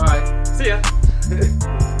 Bye. See ya.